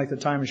stopped for any length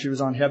of time, and she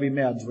was on heavy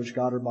meds, which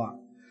got her by.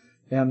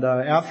 And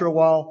after a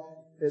while,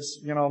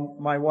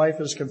 my wife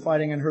is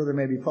confiding in her there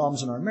may be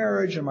problems in our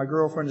marriage, and my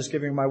girlfriend is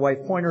giving my wife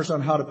pointers on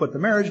how to put the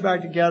marriage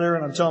back together,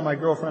 and I'm telling my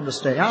girlfriend to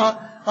stay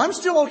out. I'm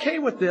still okay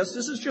with this.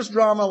 This is just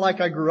drama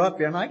like I grew up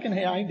in. I can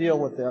deal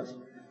with this.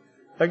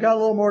 It got a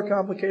little more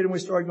complicated when we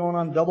started going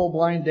on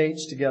double-blind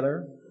dates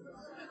together.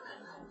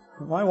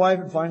 My wife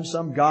would find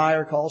some guy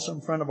or call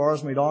some friend of ours,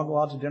 and we'd all go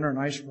out to dinner at a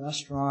nice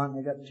restaurant, and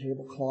we got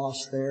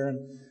tablecloths there,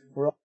 and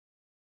we're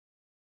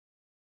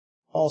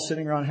all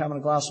sitting around having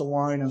a glass of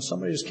wine, and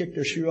somebody just kicked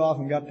their shoe off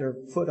and got their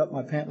foot up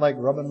my pant leg,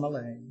 rubbing my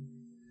leg.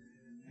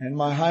 And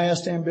my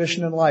highest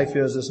ambition in life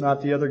is it's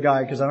not the other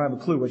guy, because I don't have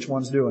a clue which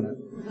one's doing it.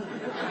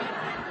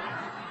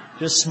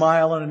 Just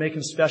smiling and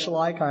making special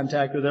eye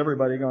contact with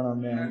everybody going, oh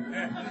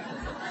man.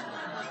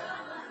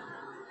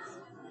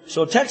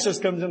 So Texas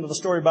comes into the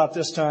story about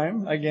this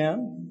time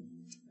again.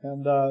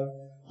 And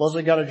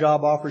Leslie got a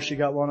job offer. She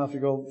got well enough to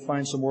go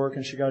find some work,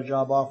 and she got a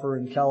job offer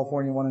in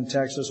California, one in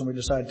Texas, and we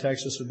decided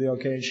Texas would be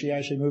okay. And she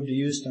actually moved to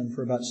Houston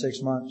for about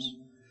 6 months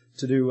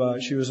to do,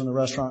 she was in the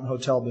restaurant and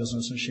hotel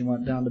business, and she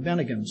went down to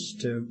Bennigan's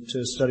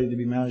to study to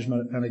be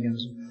management at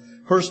Bennigan's.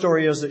 Her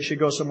story is that she'd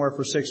go somewhere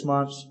for 6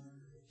 months.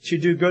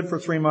 She'd do good for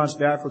 3 months,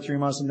 bad for 3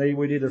 months, and they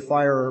would either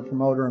fire her or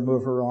promote her and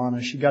move her on.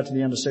 And she got to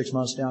the end of 6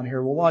 months down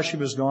here. Well, while she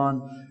was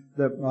gone,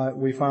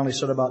 we finally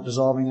set about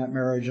dissolving that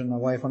marriage, and my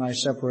wife and I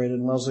separated,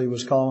 and Leslie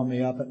was calling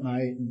me up at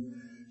night, and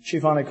she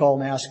finally called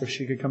and asked if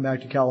she could come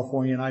back to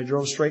California, and I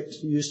drove straight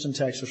to Houston,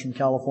 Texas from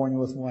California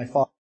with my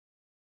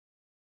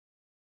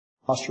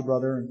foster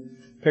brother, and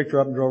picked her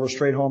up and drove her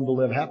straight home to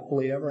live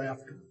happily ever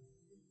after.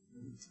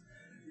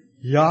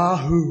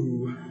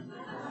 Yahoo!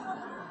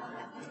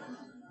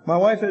 My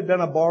wife had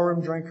been a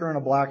barroom drinker and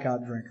a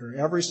blackout drinker.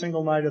 Every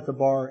single night at the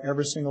bar,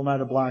 every single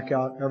night a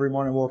blackout. Every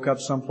morning woke up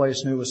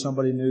someplace new with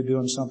somebody new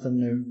doing something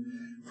new.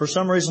 For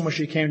some reason when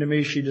she came to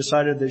me, she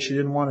decided that she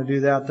didn't want to do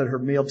that her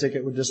meal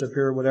ticket would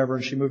disappear or whatever,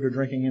 and she moved her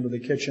drinking into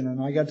the kitchen.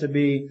 And I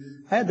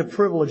had the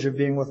privilege of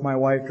being with my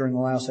wife during the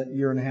last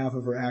year and a half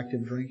of her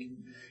active drinking.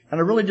 And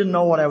I really didn't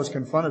know what I was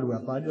confronted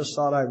with. I just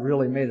thought I'd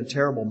really made a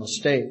terrible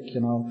mistake,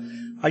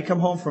 I'd come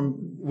home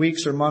from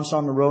weeks or months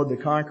on the road, the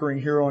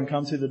conquering hero, and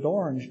come through the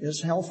door, and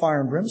it's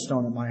hellfire and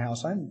brimstone at my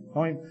house. I'm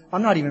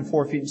not even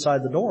 4 feet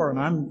inside the door, and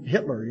I'm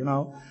Hitler,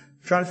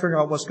 trying to figure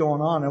out what's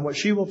going on. And what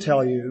she will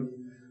tell you,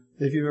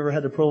 if you've ever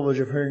had the privilege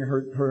of hearing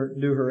her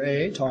do her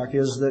AA talk,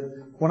 is that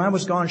when I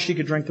was gone, she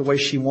could drink the way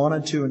she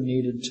wanted to and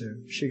needed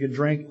to. She could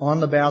drink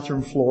on the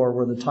bathroom floor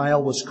where the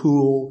tile was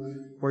cool,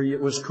 where it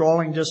was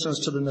crawling distance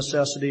to the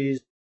necessities.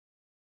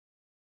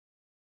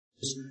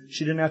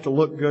 She didn't have to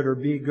look good or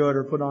be good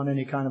or put on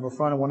any kind of a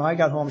front. And when I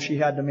got home, she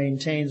had to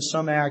maintain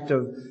some act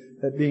of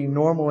being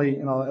normally,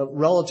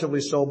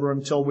 relatively sober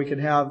until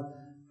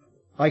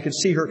I could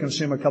see her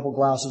consume a couple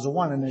glasses of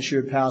wine, and then she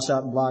would pass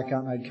out and black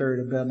out, and I'd carry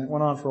her to bed. And it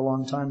went on for a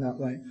long time that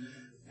way.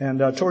 And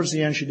towards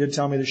the end, she did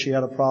tell me that she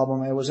had a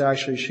problem. It was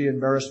actually, she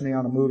embarrassed me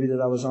on a movie that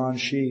I was on.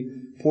 She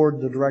poured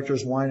the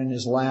director's wine in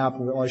his lap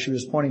while she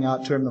was pointing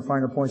out to him the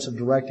finer points of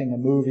directing a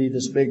movie.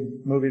 This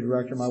big movie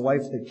director, my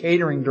wife, the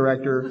catering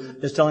director,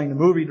 is telling the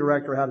movie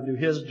director how to do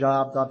his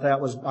job.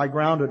 I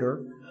grounded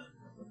her,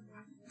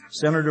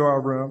 sent her to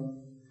our room.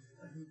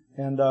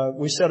 And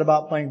we set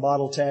about playing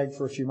bottle tag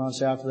for a few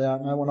months after that,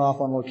 and I went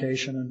off on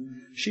location,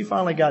 and she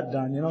finally got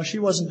done. She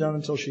wasn't done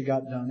until she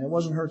got done. It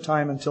wasn't her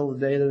time until the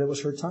day that it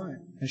was her time.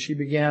 And she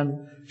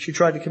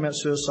tried to commit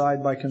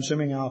suicide by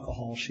consuming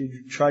alcohol. She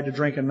tried to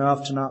drink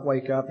enough to not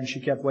wake up, and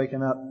she kept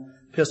waking up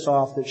pissed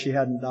off that she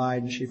hadn't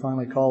died, and she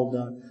finally called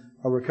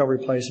a recovery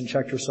place and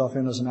checked herself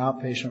in as an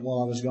outpatient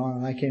while I was gone,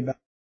 and I came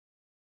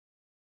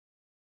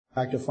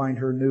back to find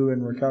her new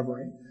in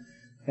recovery.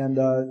 And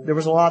there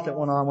was a lot that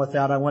went on with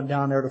that. I went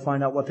down there to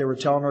find out what they were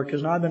telling her,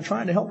 because now I've been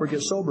trying to help her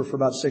get sober for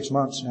about 6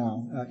 months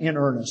now, in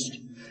earnest,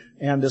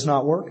 and it's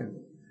not working.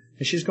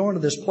 And she's going to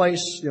this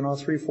place,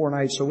 3-4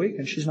 nights a week,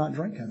 and she's not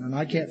drinking, and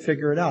I can't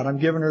figure it out. I'm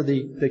giving her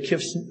the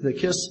kiss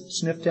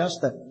sniff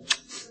test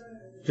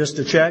just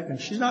to check, and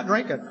she's not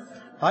drinking.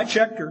 I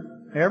checked her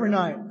every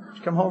night.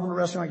 She come home from the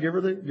restaurant, give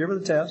her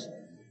the test,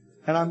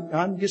 and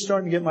I'm just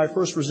starting to get my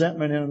first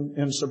resentment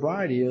in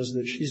sobriety is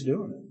that she's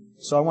doing it.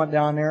 So I went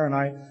down there and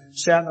I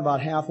sat in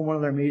about half of one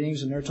of their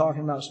meetings, and they're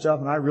talking about stuff,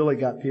 and I really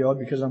got PO'd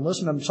because I'm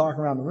listening to them talk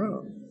around the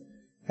room.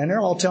 And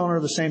they're all telling her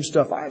the same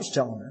stuff I was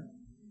telling her.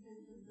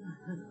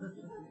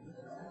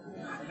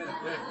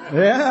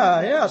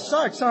 Yeah,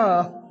 sucks,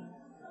 huh?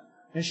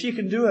 And she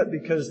can do it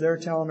because they're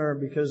telling her,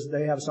 because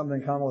they have something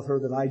in common with her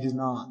that I do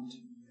not.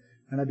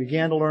 And I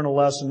began to learn a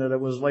lesson that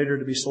it was later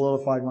to be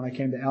solidified when I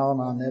came to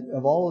Al-Anon, that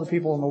of all of the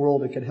people in the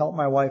world that could help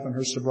my wife in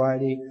her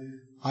sobriety,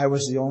 I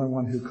was the only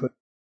one who could.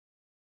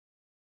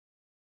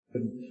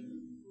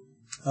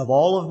 Of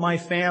all of my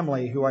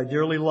family who I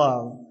dearly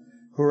love,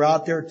 who are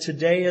out there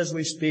today as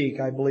we speak,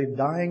 I believe,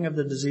 dying of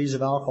the disease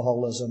of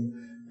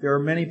alcoholism, there are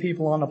many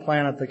people on the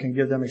planet that can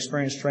give them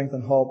experience, strength,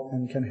 and hope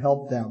and can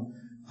help them.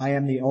 I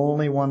am the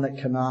only one that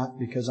cannot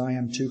because I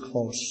am too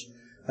close.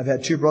 I've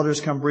had 2 brothers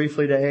come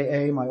briefly to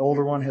AA. My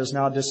older one has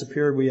now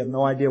disappeared. We have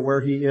no idea where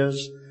he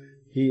is.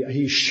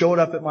 He showed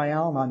up at my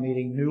Al-Anon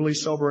meeting, newly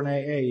sober in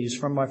AA. He's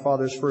from my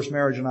father's first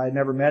marriage, and I had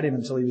never met him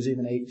until he was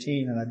even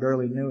 18, and I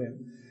barely knew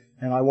him.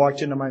 And I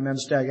walked into my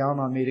Men's Stag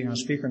Al-Anon meeting on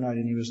speaker night,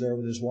 and he was there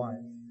with his wife.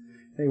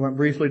 He went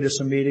briefly to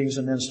some meetings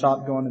and then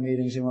stopped going to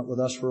meetings. He went with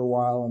us for a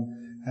while,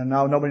 and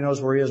now nobody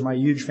knows where he is. My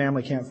huge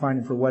family can't find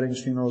him for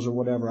weddings, funerals, or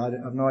whatever. I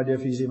have no idea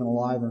if he's even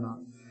alive or not.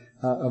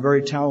 A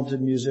very talented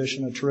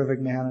musician, a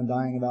terrific man, and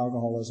dying of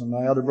alcoholism.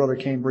 My other brother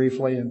came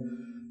briefly,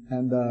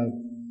 and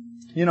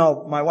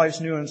my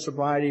wife's new in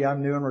sobriety.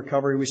 I'm new in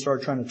recovery. We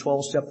started trying to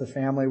 12-step the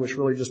family, which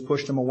really just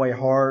pushed them away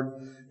hard.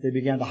 They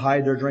began to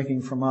hide their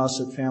drinking from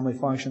us at family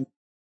functions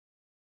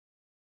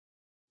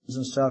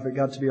and stuff. It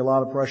got to be a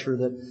lot of pressure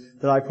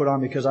that I put on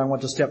because I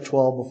went to step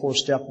 12 before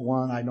step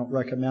 1. I don't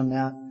recommend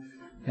that.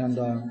 And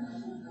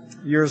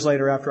years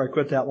later, after I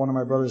quit that, one of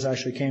my brothers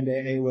actually came to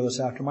AA with us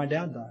after my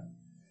dad died.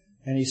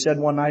 And he said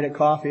one night at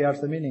coffee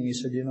after the meeting, he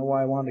said, "You know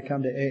why I wanted to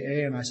come to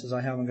AA?" And I said,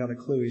 "I haven't got a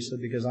clue." He said,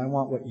 "Because I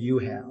want what you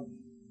have."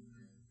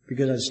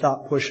 Because I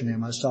stopped pushing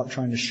him. I stopped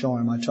trying to show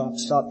him. I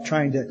stopped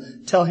trying to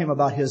tell him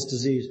about his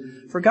disease.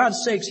 For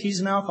God's sakes,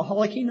 he's an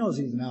alcoholic. He knows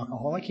he's an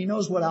alcoholic. He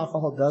knows what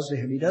alcohol does to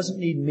him. He doesn't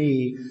need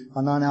me,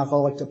 a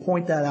non-alcoholic, to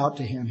point that out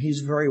to him.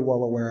 He's very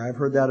well aware. I've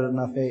heard that at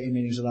enough AA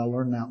meetings that I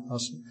learned that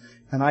lesson.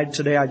 And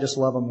today I just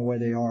love them the way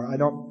they are. I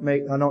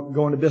don't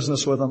go into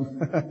business with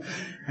them.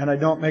 And I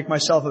don't make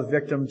myself a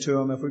victim to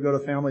them. If we go to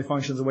family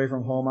functions away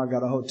from home, I've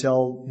got a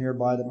hotel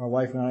nearby that my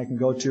wife and I can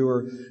go to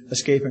or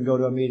escape and go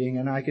to a meeting,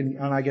 and I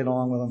get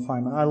along with them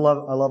fine. I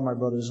love my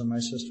brothers and my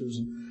sisters.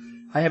 And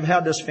I have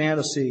had this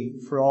fantasy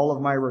for all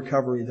of my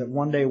recovery that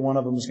one day one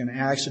of them is going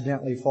to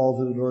accidentally fall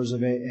through the doors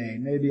of AA.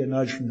 Maybe a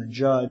nudge from the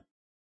judge.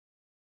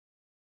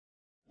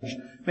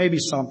 Maybe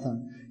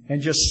something. And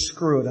just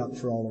screw it up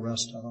for all the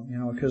rest of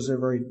them, because they're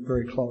very,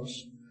 very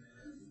close.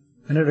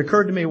 And it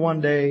occurred to me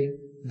one day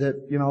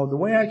that, the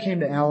way I came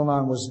to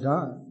Al-Anon was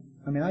done.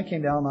 I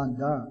came to Al-Anon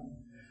done.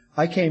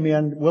 I came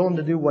in willing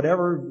to do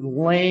whatever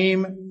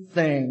lame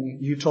thing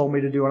you told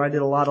me to do, and I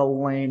did a lot of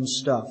lame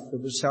stuff.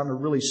 It sounded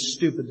really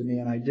stupid to me,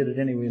 and I did it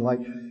anyway. Like,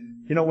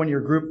 when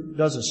your group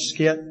does a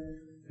skit,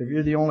 if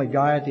you're the only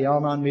guy at the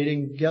Al-Anon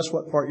meeting, guess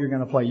what part you're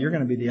going to play? You're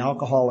going to be the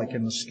alcoholic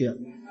in the skit.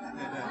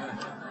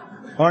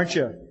 Aren't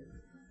you?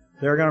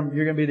 You're going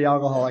to be the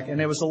alcoholic.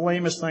 And it was the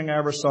lamest thing I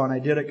ever saw, and I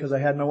did it because I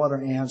had no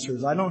other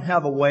answers. I don't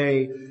have a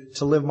way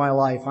to live my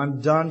life.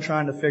 I'm done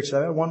trying to fix it.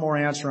 I have one more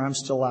answer, I'm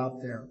still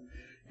out there.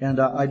 And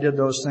I did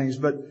those things.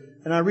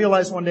 And I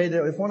realized one day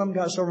that if one of them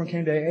got sober and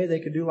came to AA, they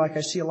could do like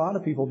I see a lot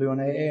of people do in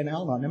AA and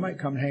Al-Anon. They might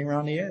come hang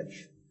around the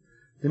edge.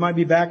 They might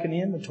be back in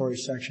the inventory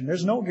section.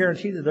 There's no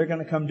guarantee that they're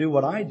going to come do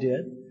what I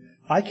did.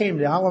 I came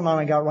to Al-Anon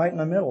and got right in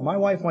the middle. My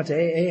wife went to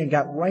AA and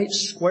got right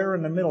square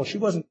in the middle. She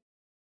wasn't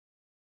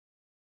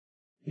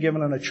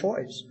given a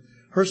choice.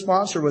 Her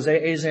sponsor was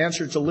AA's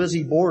answer to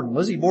Lizzie Borden.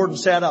 Lizzie Borden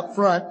sat up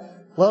front.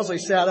 Leslie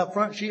sat up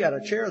front. She had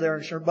a chair there,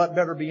 and her butt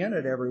better be in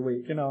it every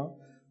week,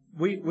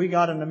 We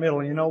got in the middle,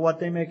 and you know what?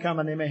 They may come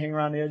and they may hang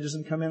around the edges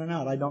and come in and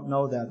out. I don't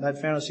know that.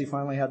 That fantasy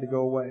finally had to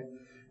go away.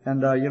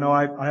 And,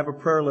 I have a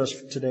prayer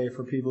list today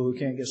for people who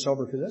can't get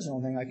sober because that's the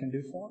only thing I can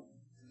do for them.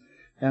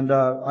 And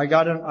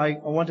I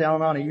went to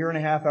Al-Anon a year and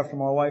a half after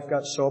my wife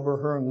got sober.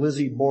 Her and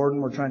Lizzie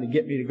Borden were trying to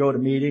get me to go to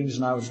meetings,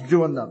 and I was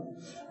doing them.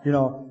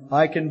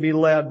 I can be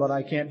led, but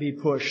I can't be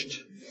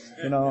pushed.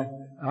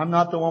 I'm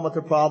not the one with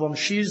the problem.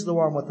 She's the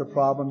one with the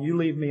problem. You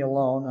leave me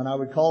alone. And I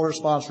would call her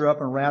sponsor up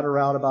and rat her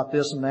out about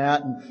this and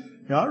that.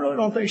 And, I really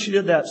don't think she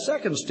did that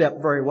second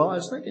step very well. I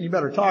was thinking you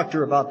better talk to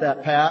her about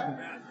that, Pat. And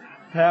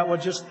Pat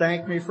would just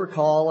thank me for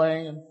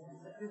calling. And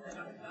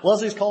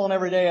Leslie's calling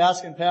every day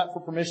asking Pat for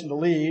permission to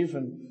leave.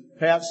 And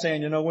Pat's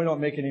saying, we don't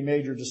make any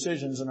major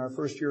decisions in our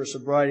first year of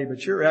sobriety,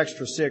 but you're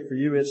extra sick. For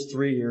you, it's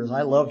 3 years.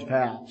 I loved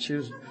Pat.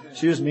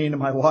 She was mean to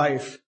my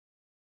wife.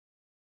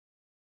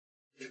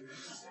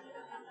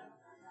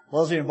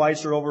 Leslie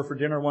invites her over for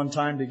dinner one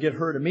time to get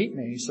her to meet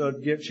me so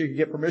she could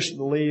get permission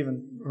to leave,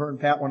 and her and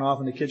Pat went off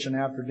in the kitchen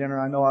after dinner.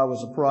 I know I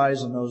was a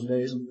prize in those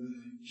days, and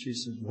she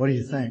says, "What do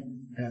you think?"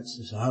 Pat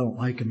says, "I don't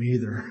like him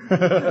either."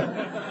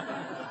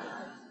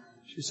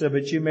 She said,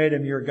 "But you made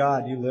him your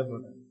God. You live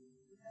with him."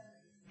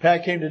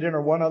 Pat came to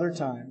dinner one other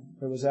time.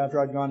 It was after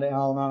I'd gone to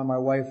Al-Anon and my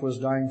wife was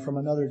dying from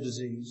another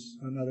disease,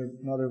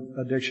 another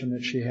addiction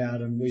that she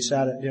had. And we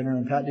sat at dinner,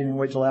 and Pat didn't even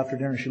wait till after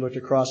dinner. She looked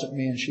across at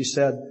me and she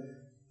said,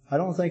 "I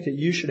don't think that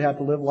you should have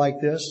to live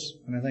like this,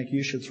 and I think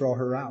you should throw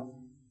her out."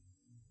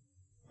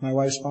 My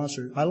wife's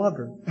sponsor. I loved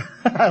her.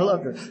 I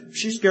loved her.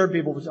 She scared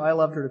people, but I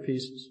loved her to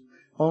pieces.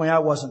 Only I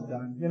wasn't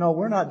done.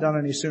 We're not done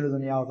any sooner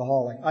than the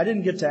alcoholic. I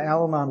didn't get to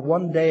Al-Anon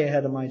one day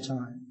ahead of my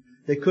time.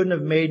 They couldn't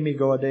have made me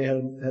go a day ahead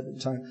of the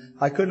time.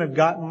 I couldn't have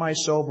gotten my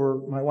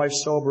wife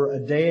sober a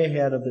day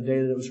ahead of the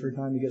day that it was her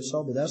time to get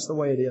sober. That's the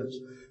way it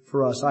is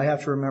for us. I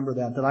have to remember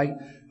that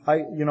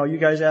you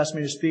guys ask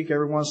me to speak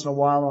every once in a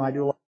while, and I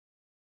do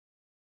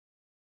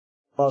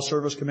a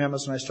service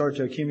commitments, and I start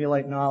to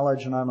accumulate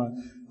knowledge, and I'm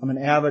an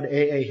avid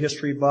AA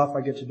history buff.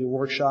 I get to do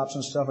workshops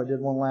and stuff. I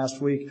did one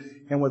last week.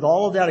 And with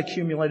all of that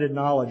accumulated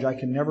knowledge, I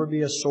can never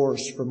be a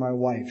source for my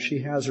wife. She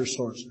has her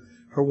source.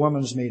 Her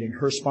women's meeting,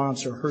 her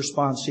sponsor, her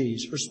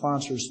sponsees, her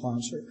sponsor's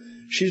sponsor.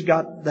 She's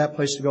got that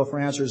place to go for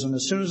answers. And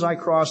as soon as I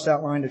cross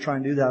that line to try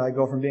and do that, I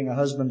go from being a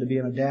husband to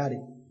being a daddy.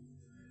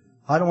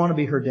 I don't want to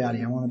be her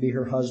daddy. I want to be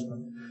her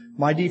husband.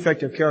 My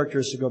defect of character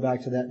is to go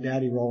back to that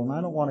daddy role, and I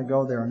don't want to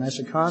go there. And that's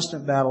a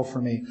constant battle for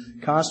me.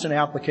 Constant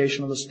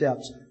application of the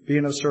steps.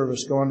 Being of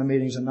service, going to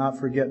meetings and not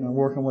forgetting, and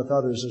working with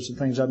others is the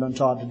things I've been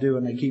taught to do,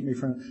 and they keep me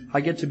from... I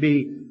get to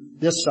be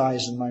this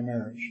size in my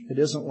marriage. It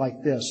isn't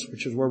like this,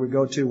 which is where we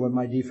go to when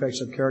my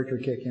defects of character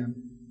kick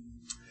in.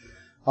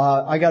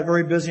 I got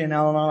very busy in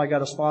Al-Anon. I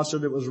got a sponsor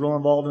that was real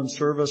involved in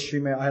service.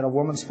 I had a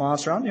woman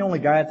sponsor. I'm the only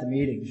guy at the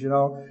meetings, you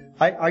know.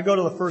 I go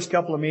to the first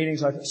couple of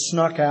meetings. I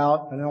snuck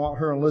out. I didn't want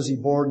her and Lizzie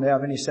Borden to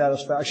have any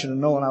satisfaction in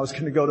knowing I was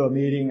going to go to a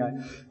meeting.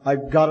 I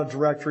got a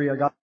directory. I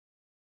got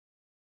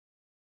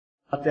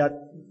that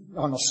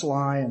on the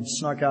sly and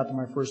snuck out to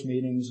my first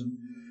meetings. And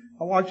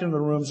I walked into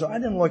the room, so I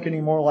didn't look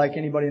any more like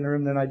anybody in the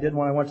room than I did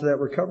when I went to that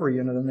recovery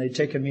unit, and they'd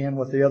taken me in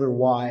with the other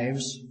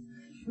wives.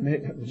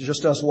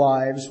 Just us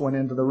wives went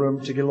into the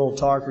room to get a little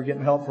talk or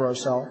getting help for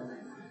ourselves.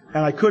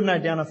 And I couldn't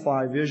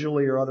identify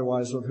visually or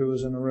otherwise with who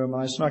was in the room.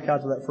 And I snuck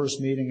out to that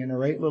first meeting, and there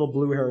were 8 little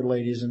blue-haired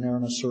ladies in there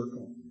in a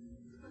circle.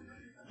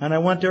 And I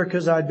went there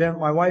because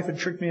my wife had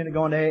tricked me into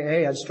going to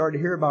AA. I'd started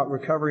to hear about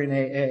recovery in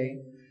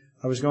AA.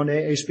 I was going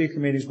to AA speaker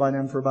meetings by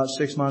then for about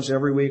 6 months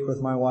every week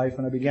with my wife,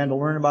 and I began to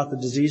learn about the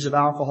disease of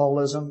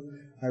alcoholism.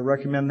 I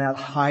recommend that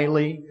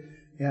highly.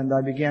 And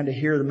I began to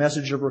hear the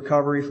message of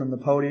recovery from the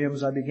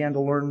podiums. I began to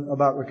learn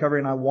about recovery,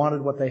 and I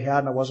wanted what they had,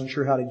 and I wasn't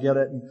sure how to get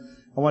it. And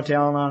I went to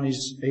Al-Anon, and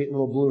these 8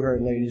 little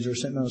blue-haired ladies are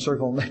sitting in a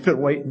circle, and they've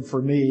been waiting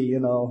for me, you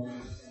know.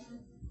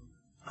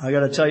 I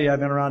got to tell you, I've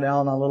been around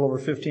Al-Anon a little over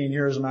 15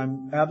 years, and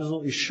I'm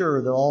absolutely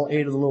sure that all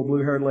 8 of the little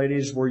blue-haired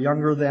ladies were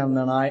younger then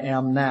than I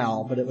am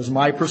now. But it was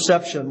my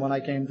perception when I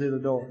came through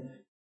the door.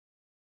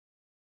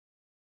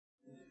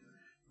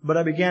 But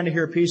I began to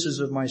hear pieces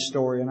of my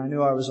story, and I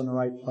knew I was in the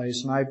right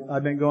place. And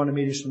I've been going to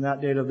meetings from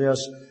that date of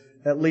this,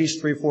 at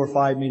least 3, 4,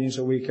 5 meetings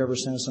a week ever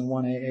since, and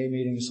 1 AA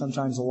meeting,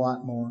 sometimes a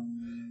lot more.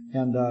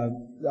 And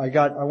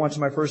I went to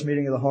my first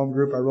meeting of the home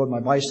group. I rode my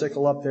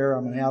bicycle up there.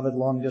 I'm an avid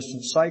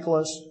long-distance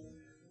cyclist.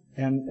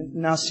 And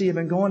now, see, I've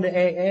been going to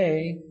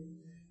AA,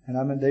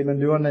 and they've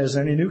been doing, is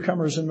there any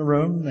newcomers in the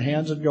room? The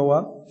hands would go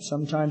up.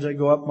 Sometimes they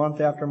go up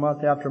month after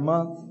month after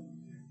month.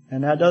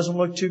 And that doesn't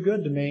look too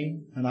good to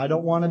me. And I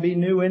don't want to be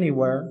new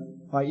anywhere.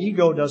 My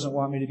ego doesn't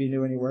want me to be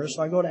new anywhere.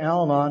 So I go to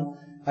Al-Anon.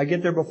 I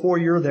get there before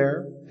you're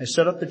there. I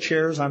set up the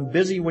chairs. I'm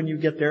busy when you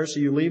get there, so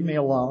you leave me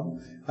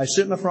alone. I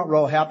sit in the front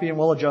row, happy and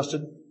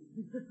well-adjusted.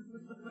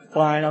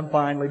 Fine, I'm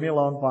fine. Leave me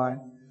alone, fine.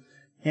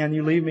 And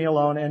you leave me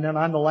alone, and then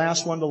I'm the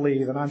last one to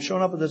leave. And I'm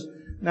showing up at this.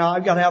 Now,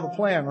 I've got to have a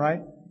plan, right?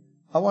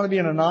 I want to be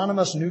an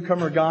anonymous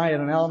newcomer guy at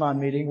an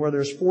Al-Anon meeting where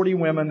there's 40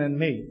 women and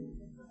me.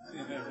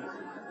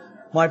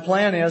 My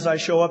plan is I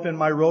show up in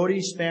my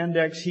roadie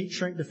spandex heat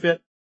shrink to fit,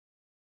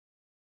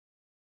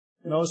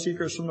 no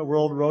secrets from the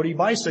world roadie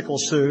bicycle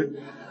suit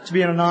to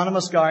be an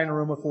anonymous guy in a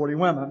room with 40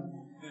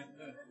 women.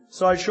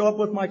 So I'd show up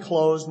with my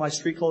clothes, my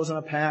street clothes in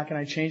a pack, and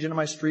I'd change into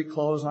my street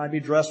clothes, and I'd be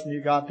dressed when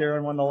you got there,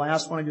 and when the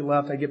last one of you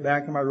left, I'd get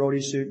back in my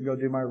roadie suit and go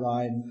do my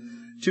ride.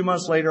 And 2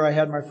 months later, I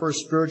had my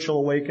first spiritual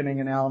awakening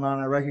in Al-Anon,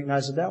 and I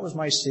recognized that was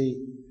my seat.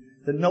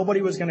 That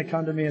nobody was going to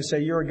come to me and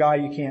say, you're a guy,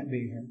 you can't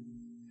be here.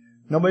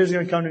 Nobody was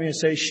going to come to me and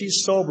say,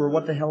 she's sober,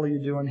 what the hell are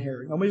you doing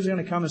here? Nobody was going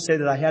to come and say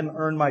that I hadn't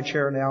earned my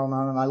chair in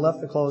Al-Anon, and I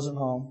left the clothes at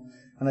home,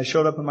 and I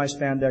showed up in my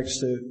spandex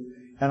suit.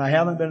 And I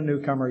haven't been a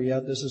newcomer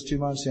yet. This is 2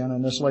 months in,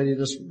 and this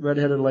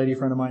redheaded lady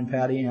friend of mine,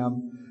 Patty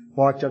M.,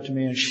 walked up to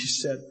me and she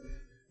said,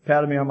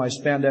 patted me on my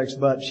spandex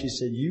butt. She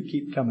said, you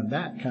keep coming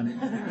back, honey.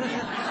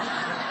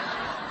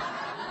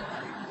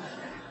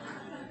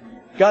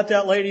 Got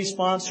that lady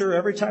sponsor.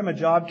 Every time a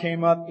job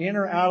came up, in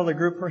or out of the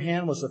group, her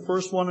hand was the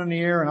first one in the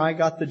air, and I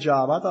got the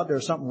job. I thought there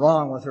was something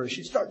wrong with her.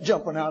 She'd start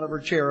jumping out of her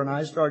chair, and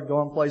I started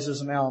going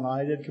places in Al-Anon.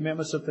 I did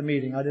commitments at the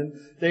meeting.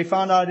 They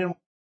found out I didn't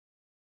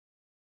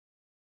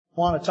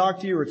want to talk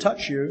to you or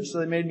touch you, so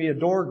they made me a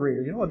door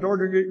greeter. You know what a door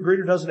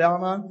greeter does at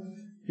Al-Anon?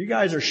 You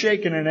guys are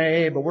shaking in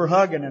AA, but we're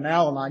hugging in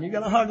Al-Anon. You got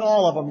to hug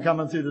all of them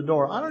coming through the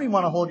door. I don't even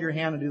want to hold your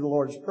hand and do the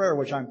Lord's Prayer,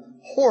 which I'm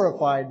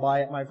horrified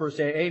by at my first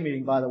AA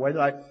meeting, by the way.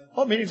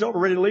 Whole meeting's over,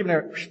 ready to leave,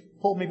 and they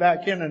pulled me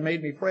back in and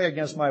made me pray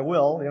against my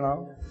will, you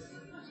know.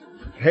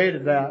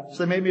 Hated that.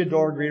 So they made me a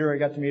door greeter. I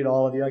got to meet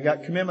all of you. I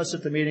got commitments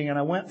at the meeting, and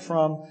I went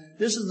from,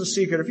 this is the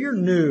secret, if you're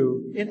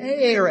new in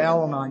AA or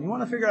Al-Anon, you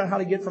want to figure out how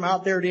to get from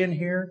out there to in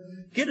here,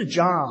 get a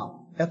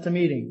job at the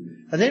meeting.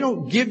 And they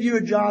don't give you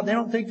a job. They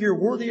don't think you're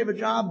worthy of a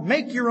job.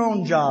 Make your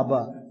own job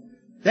up.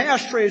 The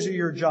ashtrays are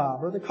your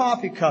job, or the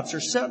coffee cups, or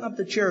setting up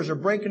the chairs, or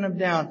breaking them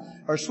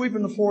down, or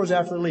sweeping the floors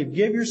after they leave.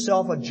 Give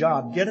yourself a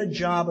job. Get a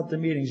job at the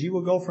meetings. You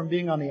will go from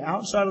being on the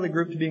outside of the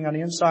group to being on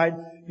the inside.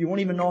 You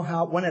won't even know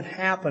how, when it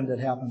happened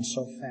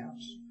so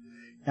fast.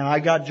 And I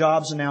got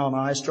jobs in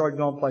Al-Anon. I started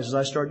going places.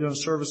 I started doing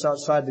service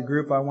outside the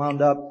group. I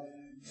wound up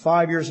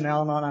 5 years in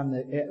Al-Anon. I'm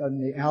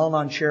the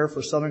Al-Anon chair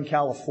for Southern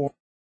California.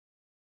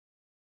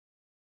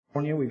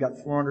 We've got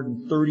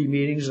 430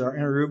 meetings in our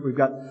intergroup. We've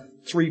got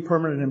 3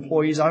 permanent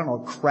employees. I don't know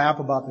crap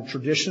about the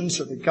traditions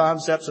or the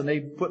concepts, and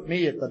they put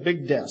me at the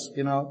big desk,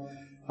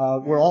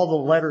 where all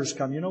the letters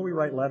come. We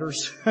write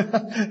letters.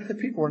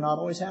 People are not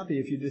always happy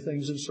if you do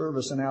things in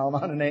service in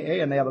Al-Anon and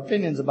AA, and they have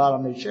opinions about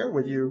them they share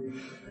with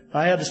you.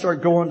 I had to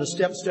start going to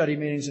step study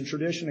meetings and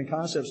tradition and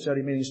concept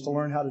study meetings to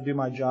learn how to do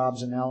my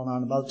jobs in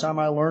Al-Anon. And by the time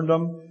I learned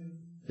them,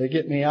 they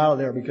get me out of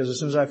there, because as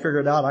soon as I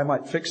figured it out, I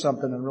might fix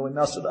something and really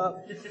mess it up.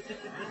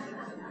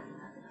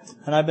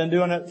 And I've been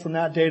doing it from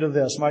that day to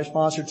this. My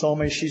sponsor told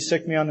me she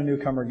sicked me on the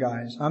newcomer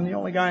guys. I'm the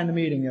only guy in the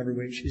meeting every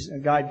week. A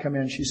guy'd come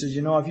in. She says,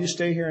 if you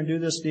stay here and do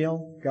this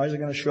deal, guys are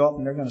going to show up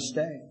and they're going to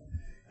stay.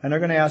 And they're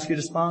going to ask you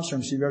to sponsor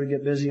them, so you better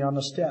get busy on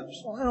the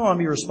steps. Well, I don't want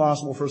to be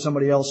responsible for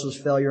somebody else's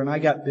failure, and I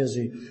got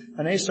busy.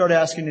 And they start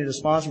asking you to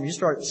sponsor them. You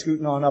start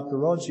scooting on up the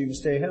road so you can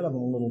stay ahead of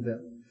them a little bit.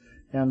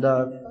 And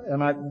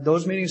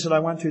those meetings that I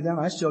went to then,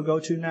 I still go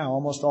to now,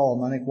 almost all of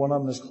them. I think one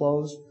of them is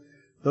closed.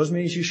 Those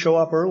meetings you show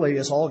up early,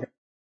 it's all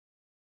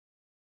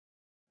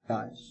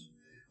guys.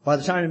 By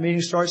the time the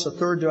meeting starts, a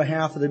third to a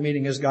half of the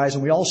meeting is guys,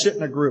 and we all sit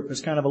in a group. It's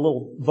kind of a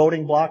little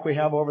voting block we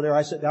have over there.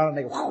 I sit down and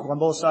they on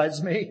both sides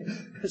of me.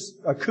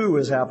 A coup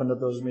has happened at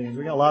those meetings.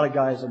 We got a lot of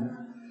guys in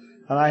there.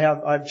 And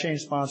I've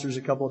changed sponsors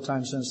a couple of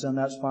times since then.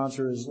 That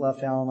sponsor has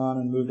left Al-Anon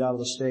and moved out of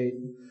the state.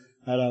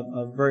 I had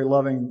a very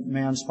loving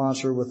man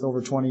sponsor with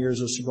over 20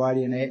 years of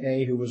sobriety in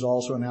AA who was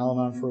also in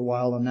Al-Anon for a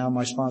while, and now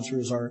my sponsor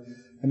is our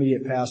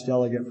immediate past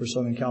delegate for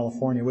Southern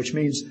California, which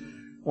means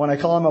when I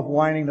call them up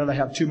whining that I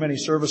have too many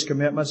service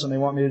commitments and they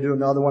want me to do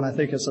another one, I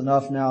think it's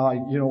enough now.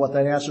 You know what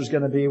that answer is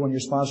going to be when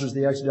your sponsor's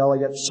the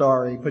ex-delegate?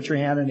 Sorry. Put your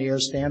hand in the air,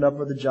 stand up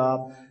for the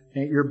job.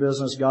 Ain't your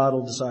business. God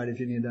will decide if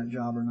you need that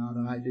job or not.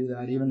 And I do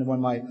that even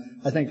when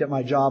I think that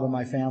my job and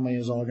my family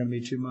is all going to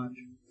be too much.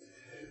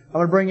 I'm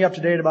going to bring you up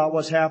to date about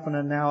what's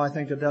happening now. I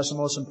think that that's the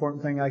most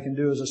important thing I can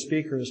do as a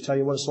speaker, is tell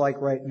you what it's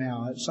like right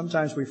now.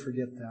 Sometimes we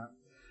forget that.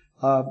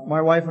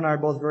 My wife and I are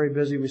both very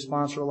busy. We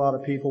sponsor a lot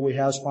of people. We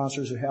have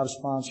sponsors who have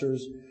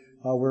sponsors.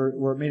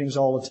 We're at meetings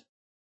all the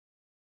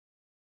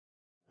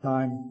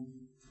time.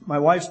 My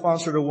wife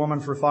sponsored a woman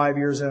for 5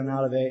 years in and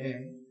out of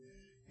AA.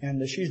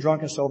 And she's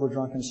drunk and sober,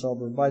 drunk and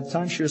sober. By the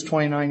time she was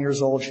 29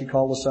 years old, she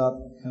called us up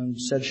and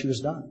said she was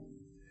done.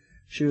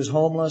 She was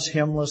homeless,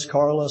 hymnless,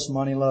 carless,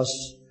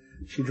 moneyless.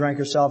 She drank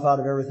herself out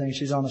of everything.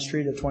 She's on the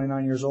street at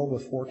 29 years old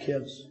with 4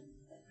 kids.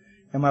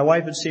 And my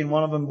wife had seen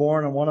one of them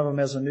born and one of them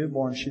as a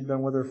newborn. She'd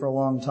been with her for a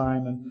long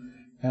time,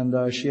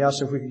 and she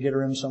asked if we could get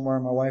her in somewhere.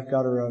 And my wife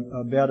got her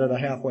a bed at a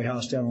halfway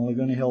house down in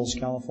Laguna Hills,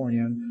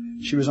 California.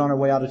 And she was on her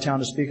way out of town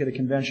to speak at a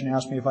convention,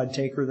 asked me if I'd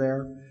take her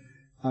there.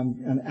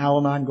 I'm an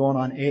Al-Anon going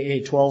on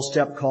AA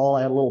 12-step call.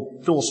 I had a little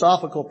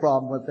philosophical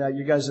problem with that.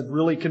 You guys have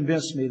really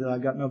convinced me that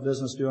I've got no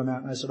business doing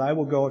that. And I said, I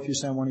will go if you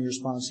send one of your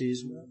sponsees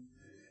with.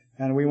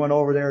 And we went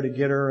over there to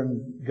get her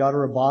and got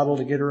her a bottle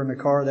to get her in the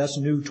car. That's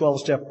new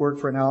 12-step work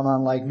for an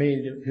Al-Anon like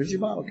me. Here's your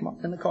bottle. Come on,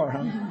 in the car,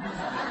 honey.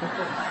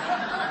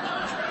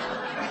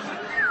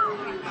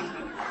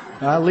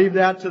 I leave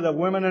that to the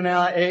women in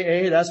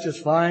AA. That's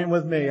just fine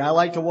with me. I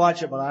like to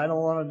watch it, but I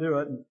don't want to do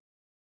it.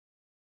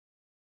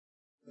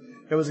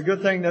 It was a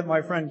good thing that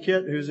my friend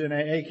Kit, who's in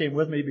AA, came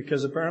with me,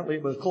 because apparently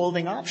it was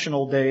clothing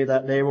optional day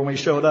that day when we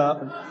showed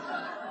up. And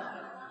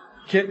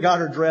Kit got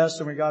her dressed,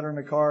 and we got her in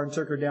the car and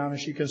took her down, and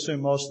she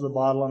consumed most of the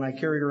bottle, and I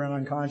carried her in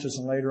unconscious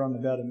and laid her on the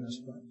bed in this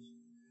place.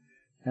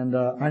 And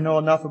I know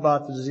enough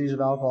about the disease of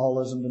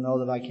alcoholism to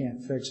know that I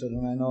can't fix it,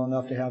 and I know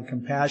enough to have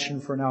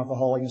compassion for an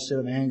alcoholic instead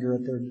of anger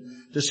at their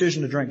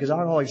decision to drink. Because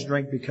alcoholics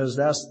drink because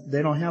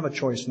they don't have a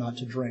choice not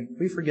to drink.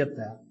 We forget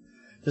that.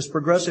 This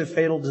progressive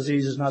fatal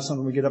disease is not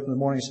something we get up in the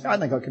morning and say, I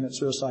think I'll commit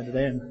suicide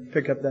today, and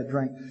pick up that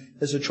drink.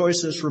 It's a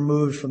choice that's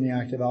removed from the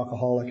active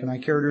alcoholic. And I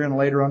carried her in and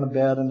laid her on the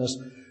bed, and this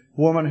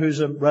woman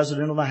who's a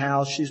resident of the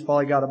house, she's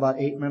probably got about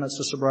 8 minutes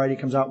of sobriety,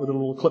 comes out with a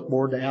little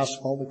clipboard to ask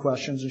all the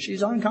questions, and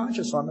she's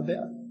unconscious on the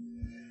bed.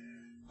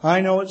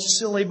 I know it's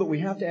silly, but we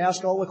have to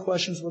ask all the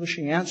questions whether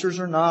she answers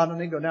or not, and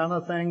they go down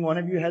the thing, when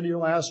have you had your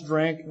last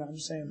drink? And I'm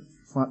saying,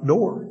 front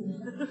door.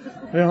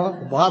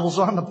 The bottle's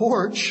on the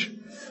porch.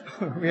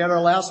 We had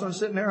our last one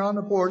sitting there on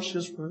the porch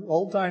just for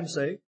old time's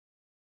sake.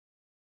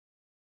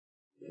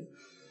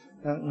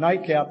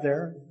 Nightcap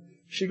there.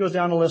 She goes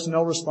down the list,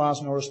 no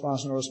response, no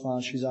response, no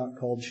response. She's out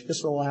cold. She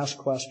gets the last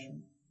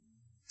question.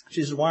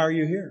 She says, why are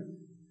you here?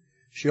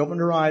 She opened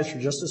her eyes for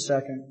just a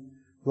second,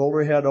 rolled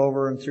her head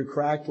over, and through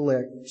cracked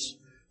lips,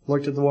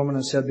 looked at the woman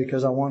and said,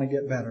 because I want to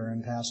get better,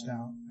 and passed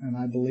out. And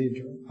I believed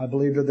her. I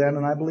believed her then,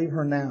 and I believe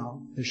her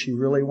now, that she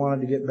really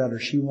wanted to get better.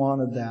 She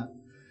wanted that.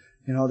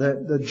 You know,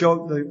 the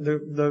joke,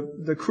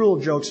 the cruel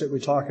jokes that we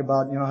talk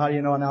about, how do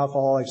you know an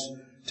alcoholic's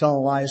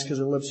telling lies because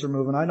their lips are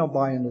moving? I don't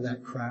buy into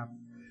that crap.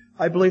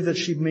 I believe that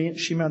she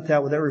meant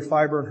that with every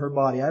fiber in her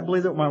body. I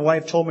believe that when my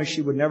wife told me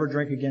she would never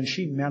drink again,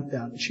 she meant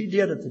that. She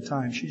did at the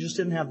time. She just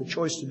didn't have the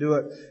choice to do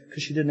it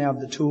because she didn't have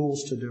the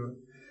tools to do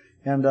it.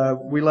 And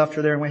we left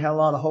her there, and we had a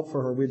lot of hope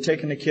for her. We had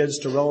taken the kids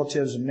to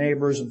relatives and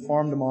neighbors and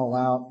farmed them all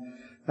out.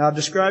 Now, I'll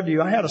describe to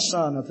you, I had a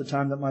son at the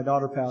time that my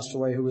daughter passed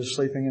away who was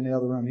sleeping in the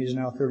other room. He's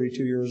now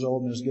 32 years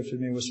old and has gifted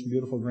me with some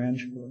beautiful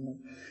grandchildren.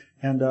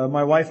 And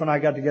my wife and I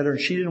got together, and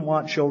she didn't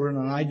want children,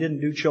 and I didn't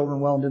do children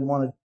well and didn't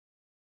want to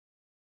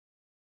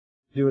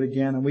do it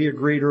again. And we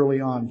agreed early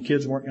on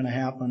kids weren't going to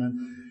happen.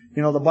 And,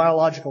 the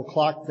biological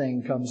clock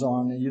thing comes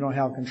on, and you don't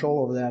have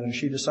control over that. And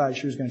she decided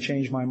she was going to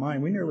change my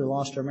mind. We nearly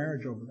lost our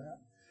marriage over that.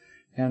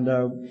 And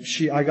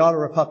I got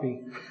her a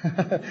puppy.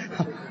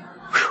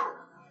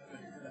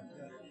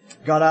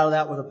 Got out of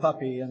that with a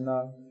puppy, and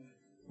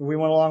we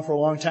went along for a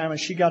long time, and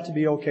she got to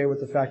be okay with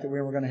the fact that we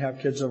were going to have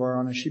kids of our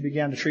own, and she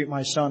began to treat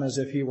my son as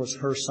if he was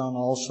her son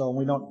also.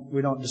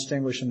 We don't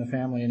distinguish in the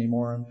family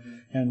anymore,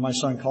 and my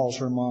son calls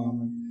her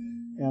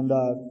mom. And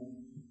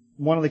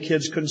one of the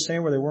kids couldn't stay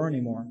where they were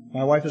anymore.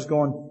 My wife is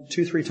going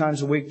 2-3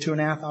 times a week,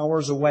 2.5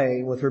 hours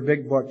away with her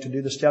big book to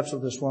do the steps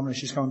of this woman, and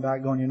she's coming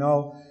back going,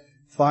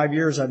 5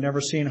 years, I've never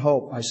seen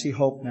hope. I see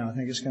hope now. I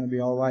think it's going to be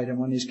all right. And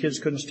when these kids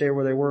couldn't stay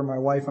where they were, my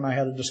wife and I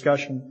had a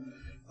discussion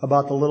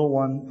about the little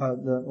one,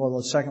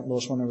 the second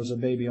littlest one, there was a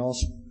baby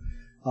also,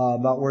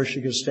 about where she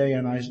could stay.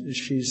 And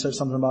she said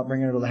something about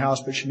bringing her to the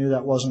house, but she knew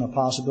that wasn't a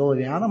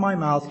possibility. Out of my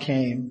mouth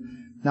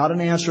came, not an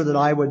answer that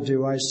I would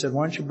do. I said,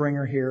 why don't you bring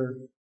her here?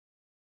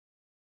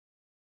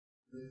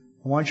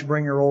 Why don't you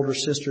bring your older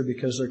sister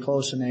because they're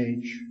close in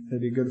age?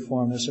 It'd be good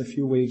for them. This a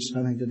few weeks.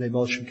 I think that they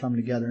both should come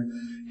together.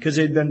 Because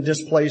they'd been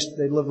displaced.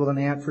 They'd lived with an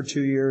aunt for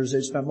 2 years.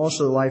 They'd spent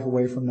most of their life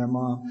away from their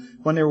mom.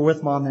 When they were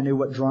with mom, they knew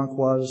what drunk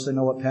was. They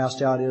know what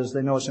passed out is.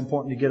 They know it's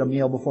important to get a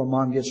meal before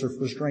mom gets her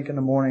first drink in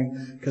the morning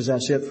because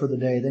that's it for the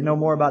day. They know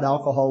more about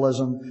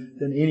alcoholism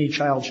than any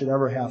child should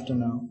ever have to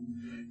know.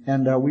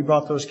 And we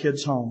brought those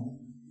kids home.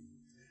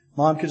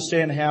 Mom could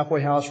stay in the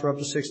halfway house for up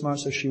to 6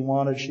 months if she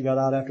wanted. She got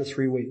out after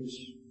 3 weeks.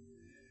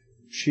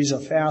 She's a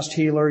fast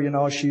healer,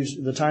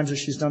 the times that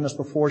she's done this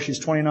before, she's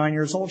 29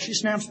 years old, she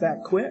snaps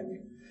back quick.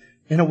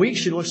 In a week,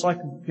 she looks like, a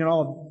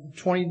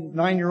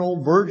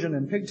 29-year-old virgin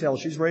in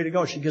pigtails. She's ready to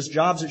go. She gets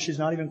jobs that she's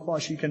not even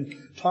qualified. She can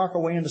talk her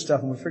way into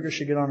stuff, and we figure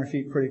she'll get on her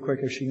feet pretty quick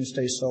if she can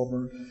stay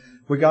sober.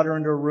 We got her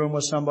into a room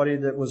with somebody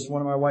that was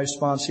one of my wife's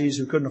sponsees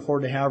who couldn't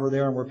afford to have her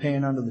there, and we're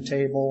paying under the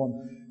table, and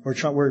we're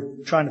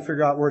trying to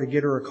figure out where to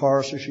get her a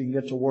car so she can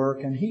get to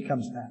work, and he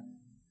comes back.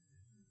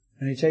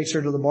 And he takes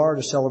her to the bar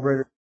to celebrate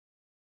her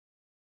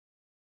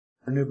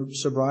new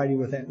sobriety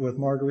with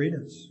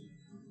margaritas.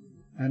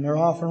 And they're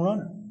off and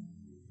running.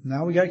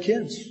 Now we got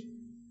kids.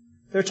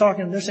 They're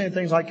saying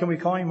things like, can we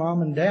call you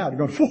mom and dad?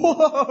 Going,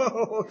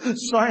 whoa,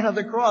 sign of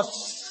the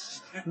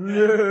cross.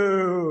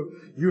 No,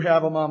 you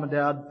have a mom and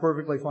dad.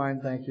 Perfectly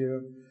fine, thank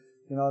you.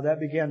 That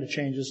began to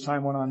change. As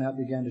time went on, that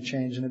began to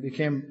change. And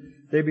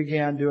they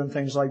began doing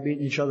things like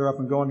beating each other up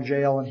and going to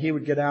jail. And he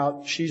would get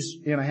out. She's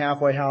in a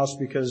halfway house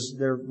because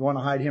they want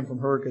to hide him from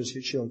her because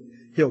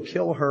he'll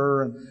kill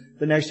her. And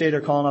the next day they're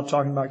calling up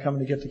talking about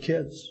coming to get the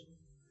kids.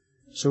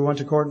 So we went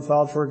to court and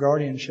filed for a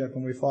guardianship,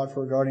 and we fought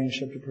for a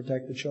guardianship to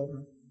protect the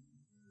children.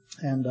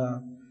 And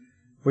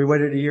we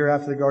waited a year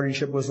after the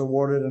guardianship was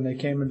awarded, and they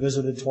came and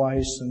visited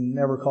twice and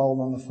never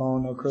called on the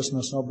phone, no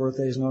Christmas, no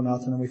birthdays, no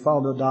nothing. And we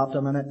filed to adopt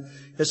them, and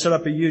it set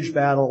up a huge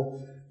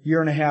battle,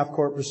 1.5-year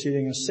court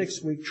proceeding, a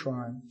 6-week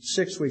trial.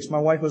 6 weeks. My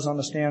wife was on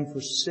the stand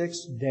for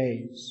 6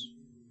 days.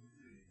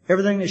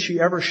 Everything that she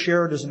ever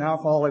shared as an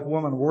alcoholic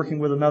woman, working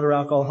with another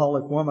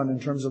alcoholic woman in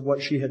terms of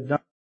what she had done,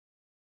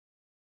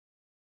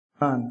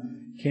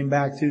 came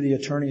back through the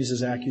attorneys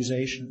as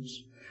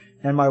accusations.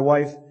 And my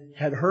wife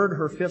had heard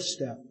her 5th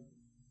step.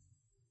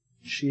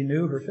 She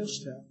knew her 5th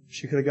step.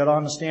 She could have got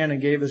on the stand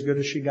and gave as good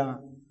as she got.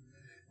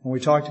 When we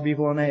talked to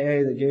people in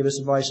AA that gave us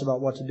advice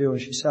about what to do, and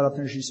she sat up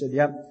there and she said,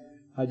 yep,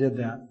 I did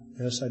that.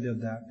 Yes, I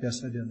did that.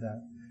 Yes, I did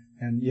that.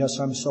 And yes,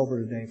 I'm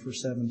sober today for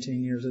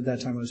 17 years. At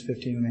that time it was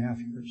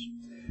 15.5 years.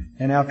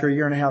 And after a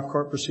 1.5-year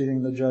court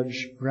proceeding, the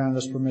judge granted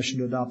us permission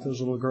to adopt those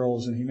little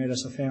girls, and he made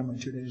us a family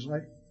 2 days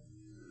later.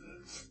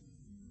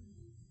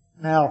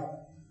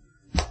 Now,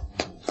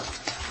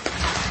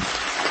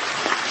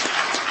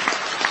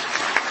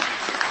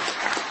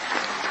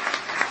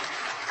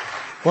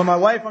 when my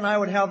wife and I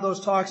would have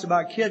those talks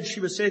about kids, she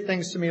would say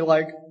things to me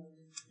like,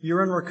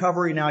 you're in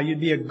recovery now,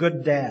 you'd be a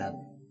good dad.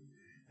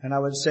 And I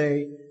would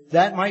say,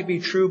 that might be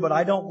true, but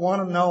I don't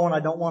want to know and I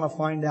don't want to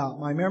find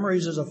out. My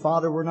memories as a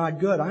father were not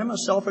good. I'm a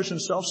selfish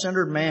and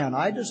self-centered man.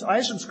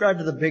 I subscribe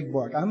to the big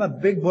book. I'm a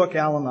big book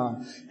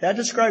Al-Anon. That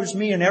describes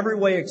me in every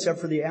way except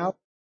for the allergy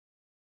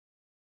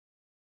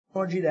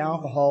to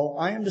alcohol.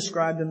 I am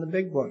described in the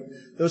big book.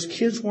 Those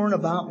kids weren't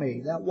about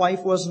me. That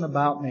wife wasn't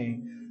about me.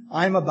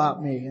 I'm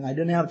about me, and I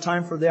didn't have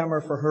time for them or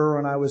for her,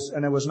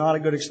 and it was not a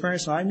good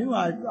experience. And I knew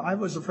I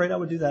was afraid I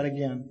would do that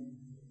again.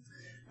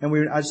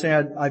 And I'd say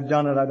I've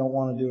done it. I don't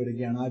want to do it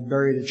again. I've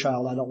buried a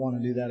child. I don't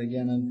want to do that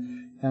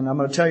again. And I'm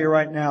going to tell you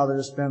right now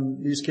that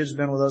these kids have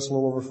been with us a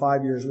little over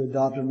 5 years. We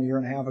adopted them 1.5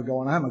 years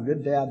ago, and I'm a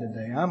good dad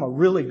today. I'm a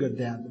really good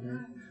dad today.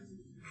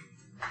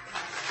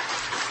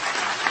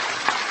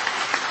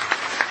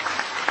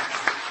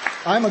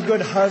 I'm a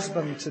good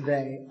husband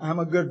today. I'm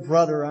a good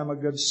brother. I'm a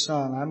good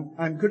son.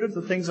 I'm good at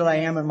the things that I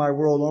am in my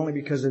world only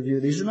because of you.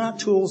 These are not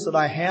tools that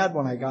I had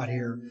when I got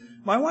here.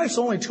 My wife's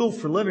only tool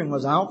for living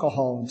was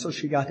alcohol until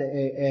she got to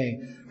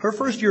AA. Her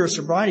first year of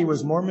sobriety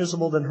was more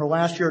miserable than her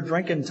last year of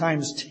drinking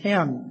times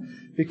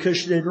 10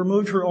 because they'd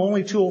removed her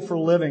only tool for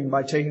living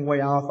by taking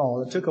away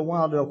alcohol. It took a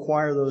while to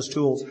acquire those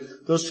tools.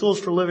 Those tools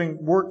for living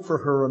worked for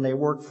her and they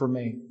worked for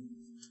me.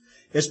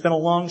 It's been a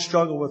long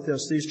struggle with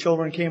this. These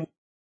children came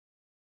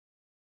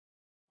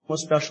with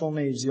special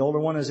needs. The older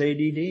one is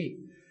ADD.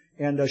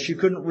 And she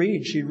couldn't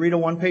read. She'd read a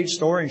one-page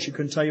story and she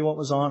couldn't tell you what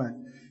was on it.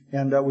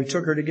 And we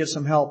took her to get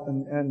some help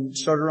and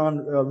started her on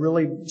a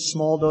really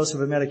small dose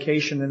of a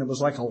medication, and it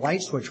was like a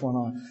light switch went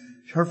on.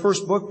 Her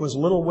first book was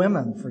Little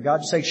Women. For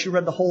God's sake, she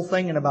read the whole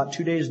thing in about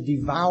 2 days,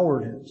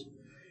 devoured it,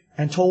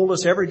 and told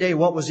us every day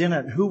what was in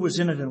it, who was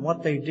in it, and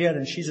what they did.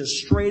 And she's a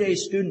straight A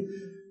student.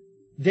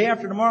 Day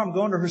after tomorrow, I'm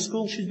going to her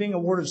school. She's being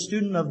awarded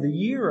Student of the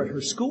Year at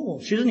her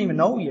school. She doesn't even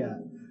know yet.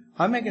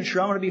 I'm making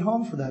sure I'm going to be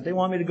home for that. They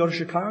want me to go to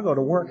Chicago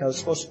to work. I was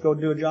supposed to go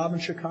do a job in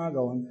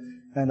Chicago,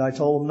 and I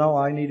told them, no,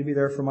 I need to be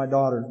there for my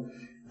daughter.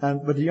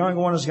 But the younger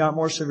one has got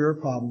more severe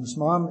problems.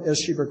 Mom, as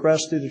she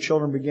progressed through, the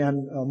children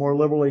began more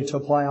liberally to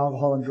apply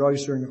alcohol and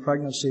drugs during the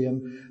pregnancy.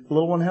 And the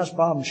little one has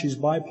problems. She's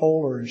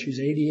bipolar and she's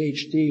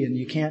ADHD, and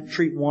you can't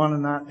treat one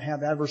and not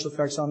have adverse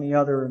effects on the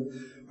other. And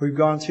we've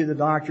gone through the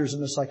doctors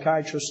and the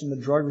psychiatrists and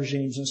the drug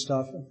regimes and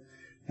stuff.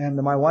 And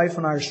my wife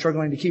and I are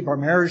struggling to keep our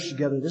marriage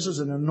together. This is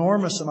an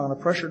enormous amount of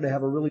pressure to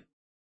have a really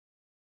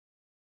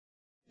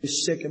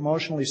sick,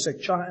 emotionally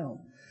sick child.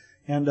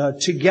 And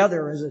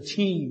together as a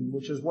team,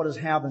 which is what has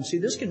happened. See,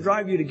 this can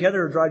drive you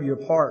together or drive you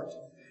apart.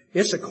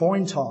 It's a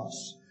coin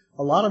toss.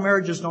 A lot of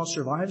marriages don't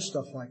survive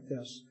stuff like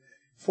this.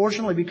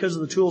 Fortunately, because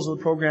of the tools of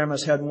the program,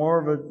 has had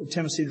more of a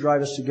tendency to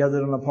drive us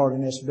together than apart,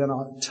 and it's been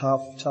a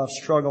tough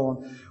struggle.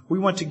 And we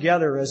went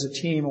together as a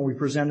team, and we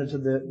presented to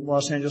the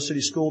Los Angeles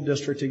City School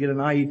District to get an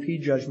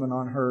IEP judgment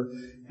on her.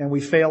 And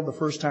we failed the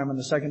first time, and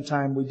the second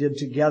time we did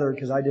together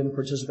because I didn't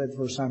participate the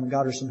first time and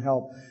got her some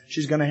help.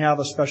 She's going to have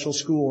a special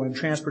school and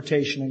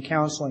transportation and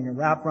counseling and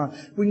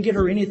wraparound. We can get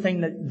her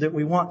anything that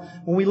we want.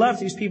 When we left,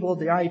 these people at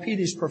the IEP,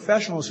 these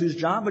professionals whose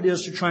job it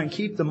is to try and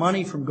keep the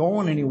money from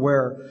going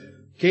anywhere,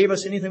 gave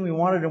us anything we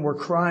wanted, and we're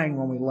crying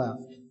when we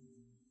left.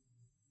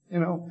 You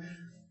know,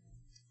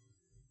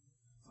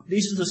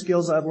 these are the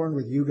skills I've learned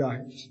with you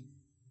guys.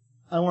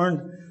 I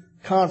learned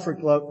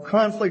conflict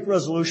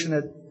resolution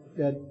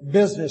at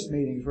business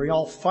meetings where you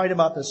all fight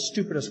about the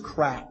stupidest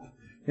crap.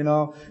 You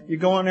know, you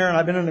go in there, and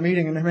I've been in a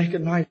meeting and they make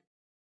it nice.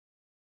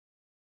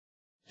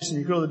 And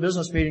you go to the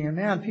business meeting and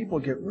man, people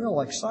get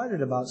real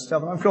excited about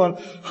stuff. And I'm going,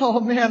 oh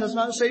man, it's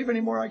not safe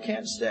anymore. I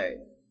can't stay.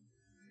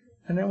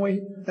 And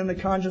then the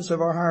conscience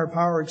of our higher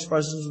power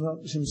expresses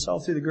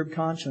himself through the group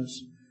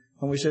conscience.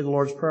 When we say the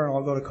Lord's Prayer and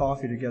all go to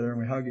coffee together and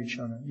we hug each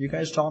other. You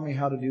guys taught me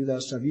how to do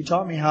that stuff. You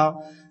taught me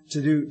how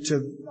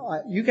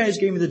you guys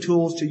gave me the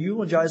tools to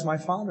eulogize my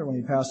father when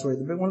he passed away.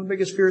 One of the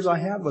biggest fears I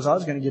had was I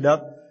was going to get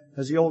up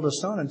as the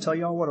oldest son and tell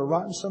y'all what a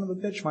rotten son of a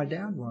bitch my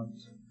dad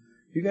was.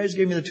 You guys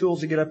gave me the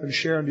tools to get up and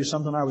share and do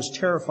something I was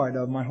terrified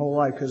of my whole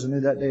life because I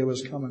knew that day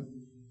was coming.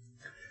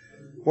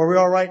 Where we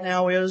are right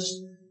now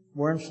is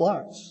we're in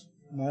flux.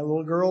 My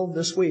little girl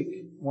this week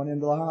went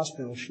into the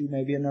hospital. She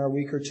may be in there a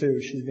week or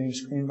two. She's being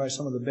screened by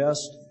some of the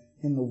best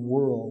in the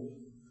world.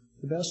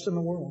 The best in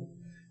the world.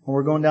 And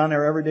we're going down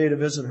there every day to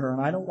visit her.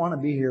 And I don't want to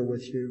be here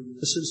with you.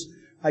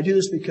 I do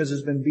this because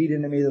it's been beat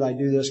into me that I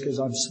do this because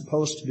I'm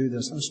supposed to do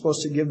this. I'm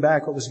supposed to give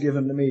back what was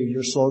given to me.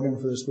 Your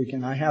slogan for this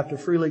weekend. I have to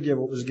freely give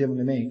what was given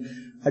to me.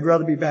 I'd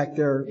rather be back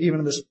there, even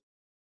in this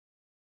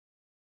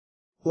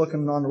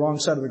looking on the wrong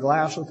side of the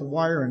glass with a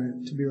wire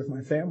in it, to be with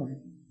my family.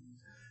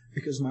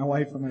 Because my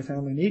wife and my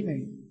family need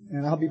me.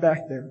 And I'll be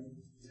back there.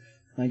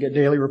 And I get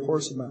daily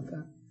reports about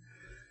that.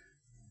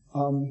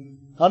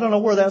 I don't know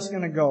where that's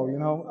going to go. You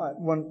know,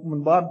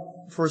 when Bob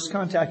first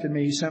contacted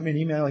me, he sent me an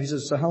email. He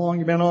says, so how long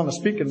have you been on the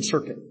speaking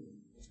circuit?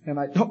 And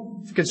I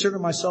don't consider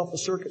myself a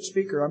circuit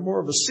speaker. I'm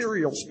more of a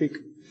serial speaker.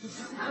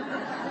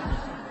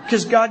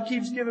 Because God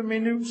keeps giving me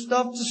new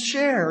stuff to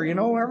share. You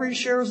know, every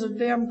share is a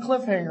damn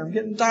cliffhanger. I'm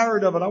getting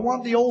tired of it. I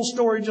want the old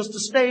story just to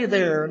stay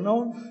there.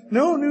 No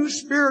new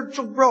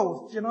spiritual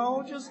growth, you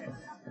know. Just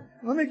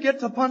let me get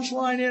the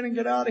punchline in and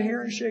get out of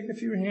here and shake a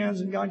few hands.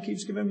 And God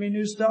keeps giving me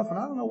new stuff. And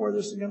I don't know where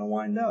this is going to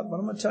wind up. But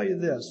I'm going to tell you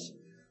this,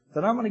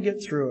 that I'm going to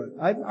get through it.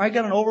 I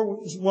got an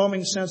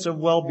overwhelming sense of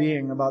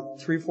well-being about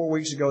 3-4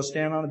 weeks ago,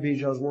 standing on the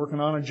beach. I was working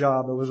on a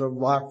job. It was a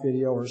rock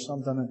video or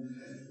something.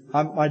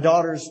 And my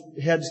daughter's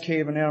head's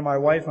caving in, and my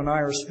wife and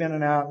I are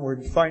spinning out, and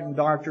we're fighting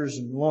doctors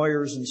and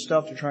lawyers and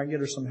stuff to try and get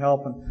her some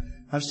help. And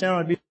I'm standing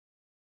on the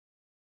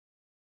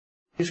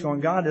beach going,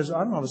 God, I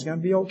don't know if it's going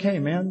to be okay,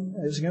 man.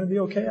 Is it going to be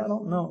okay? I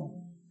don't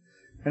know.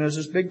 And there's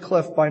this big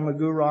cliff by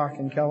Magoo Rock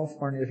in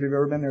California. If you've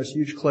ever been there, it's a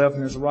huge cliff,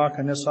 and there's a rock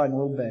on this side and a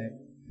little bay.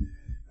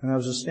 And I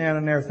was just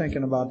standing there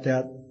thinking about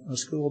that. A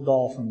school of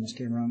dolphins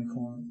came around the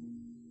corner.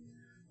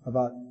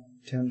 About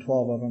 10,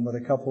 12 of them, with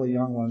a couple of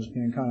young ones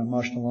being kind of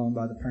mushed along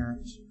by the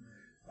parents.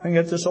 I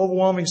get this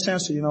overwhelming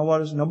sense that,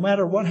 no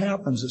matter what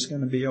happens, it's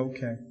going to be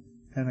okay.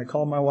 And I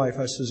called my wife.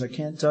 I says, I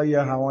can't tell you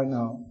how I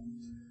know,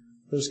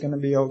 but it's going to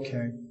be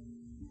okay.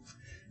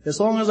 As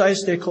long as I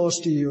stay close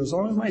to you, as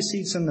long as my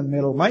seat's in the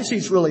middle, my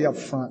seat's really up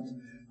front.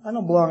 I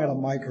don't belong at a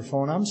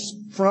microphone. I'm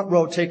front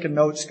row taking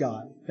notes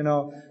guy.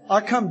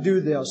 I'll come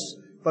do this,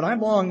 but I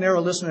belong there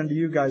listening to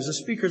you guys. The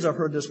speakers I've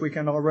heard this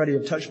weekend already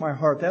have touched my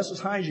heart. That's as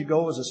high as you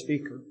go as a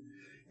speaker.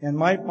 And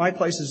my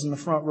place is in the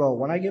front row.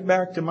 When I get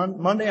back to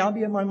Monday, I'll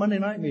be at my Monday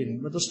night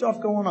meeting. With the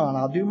stuff going on,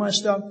 I'll do my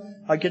stuff.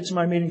 I'll get to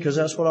my meeting because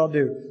that's what I'll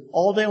do.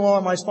 All day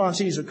long, my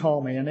sponsees will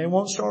call me, and they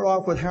won't start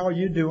off with how are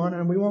you doing,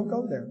 and we won't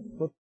go there.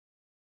 We'll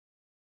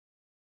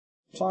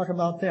talk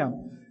about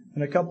them.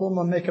 And a couple of them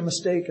will make a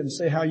mistake and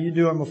say how you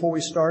doing before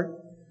we start.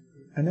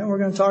 And then we're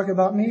going to talk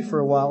about me for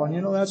a while.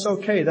 And that's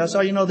okay. That's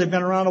how they've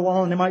been around a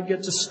while and they might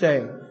get to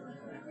stay.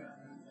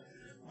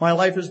 My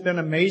life has been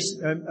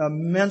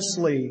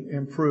immensely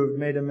improved,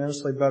 made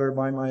immensely better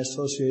by my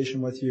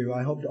association with you.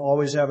 I hope to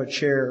always have a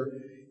chair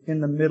in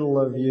the middle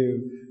of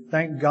you.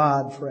 Thank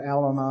God for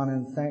Al-Anon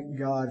and thank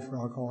God for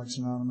Alcoholics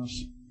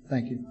Anonymous.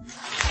 Thank you.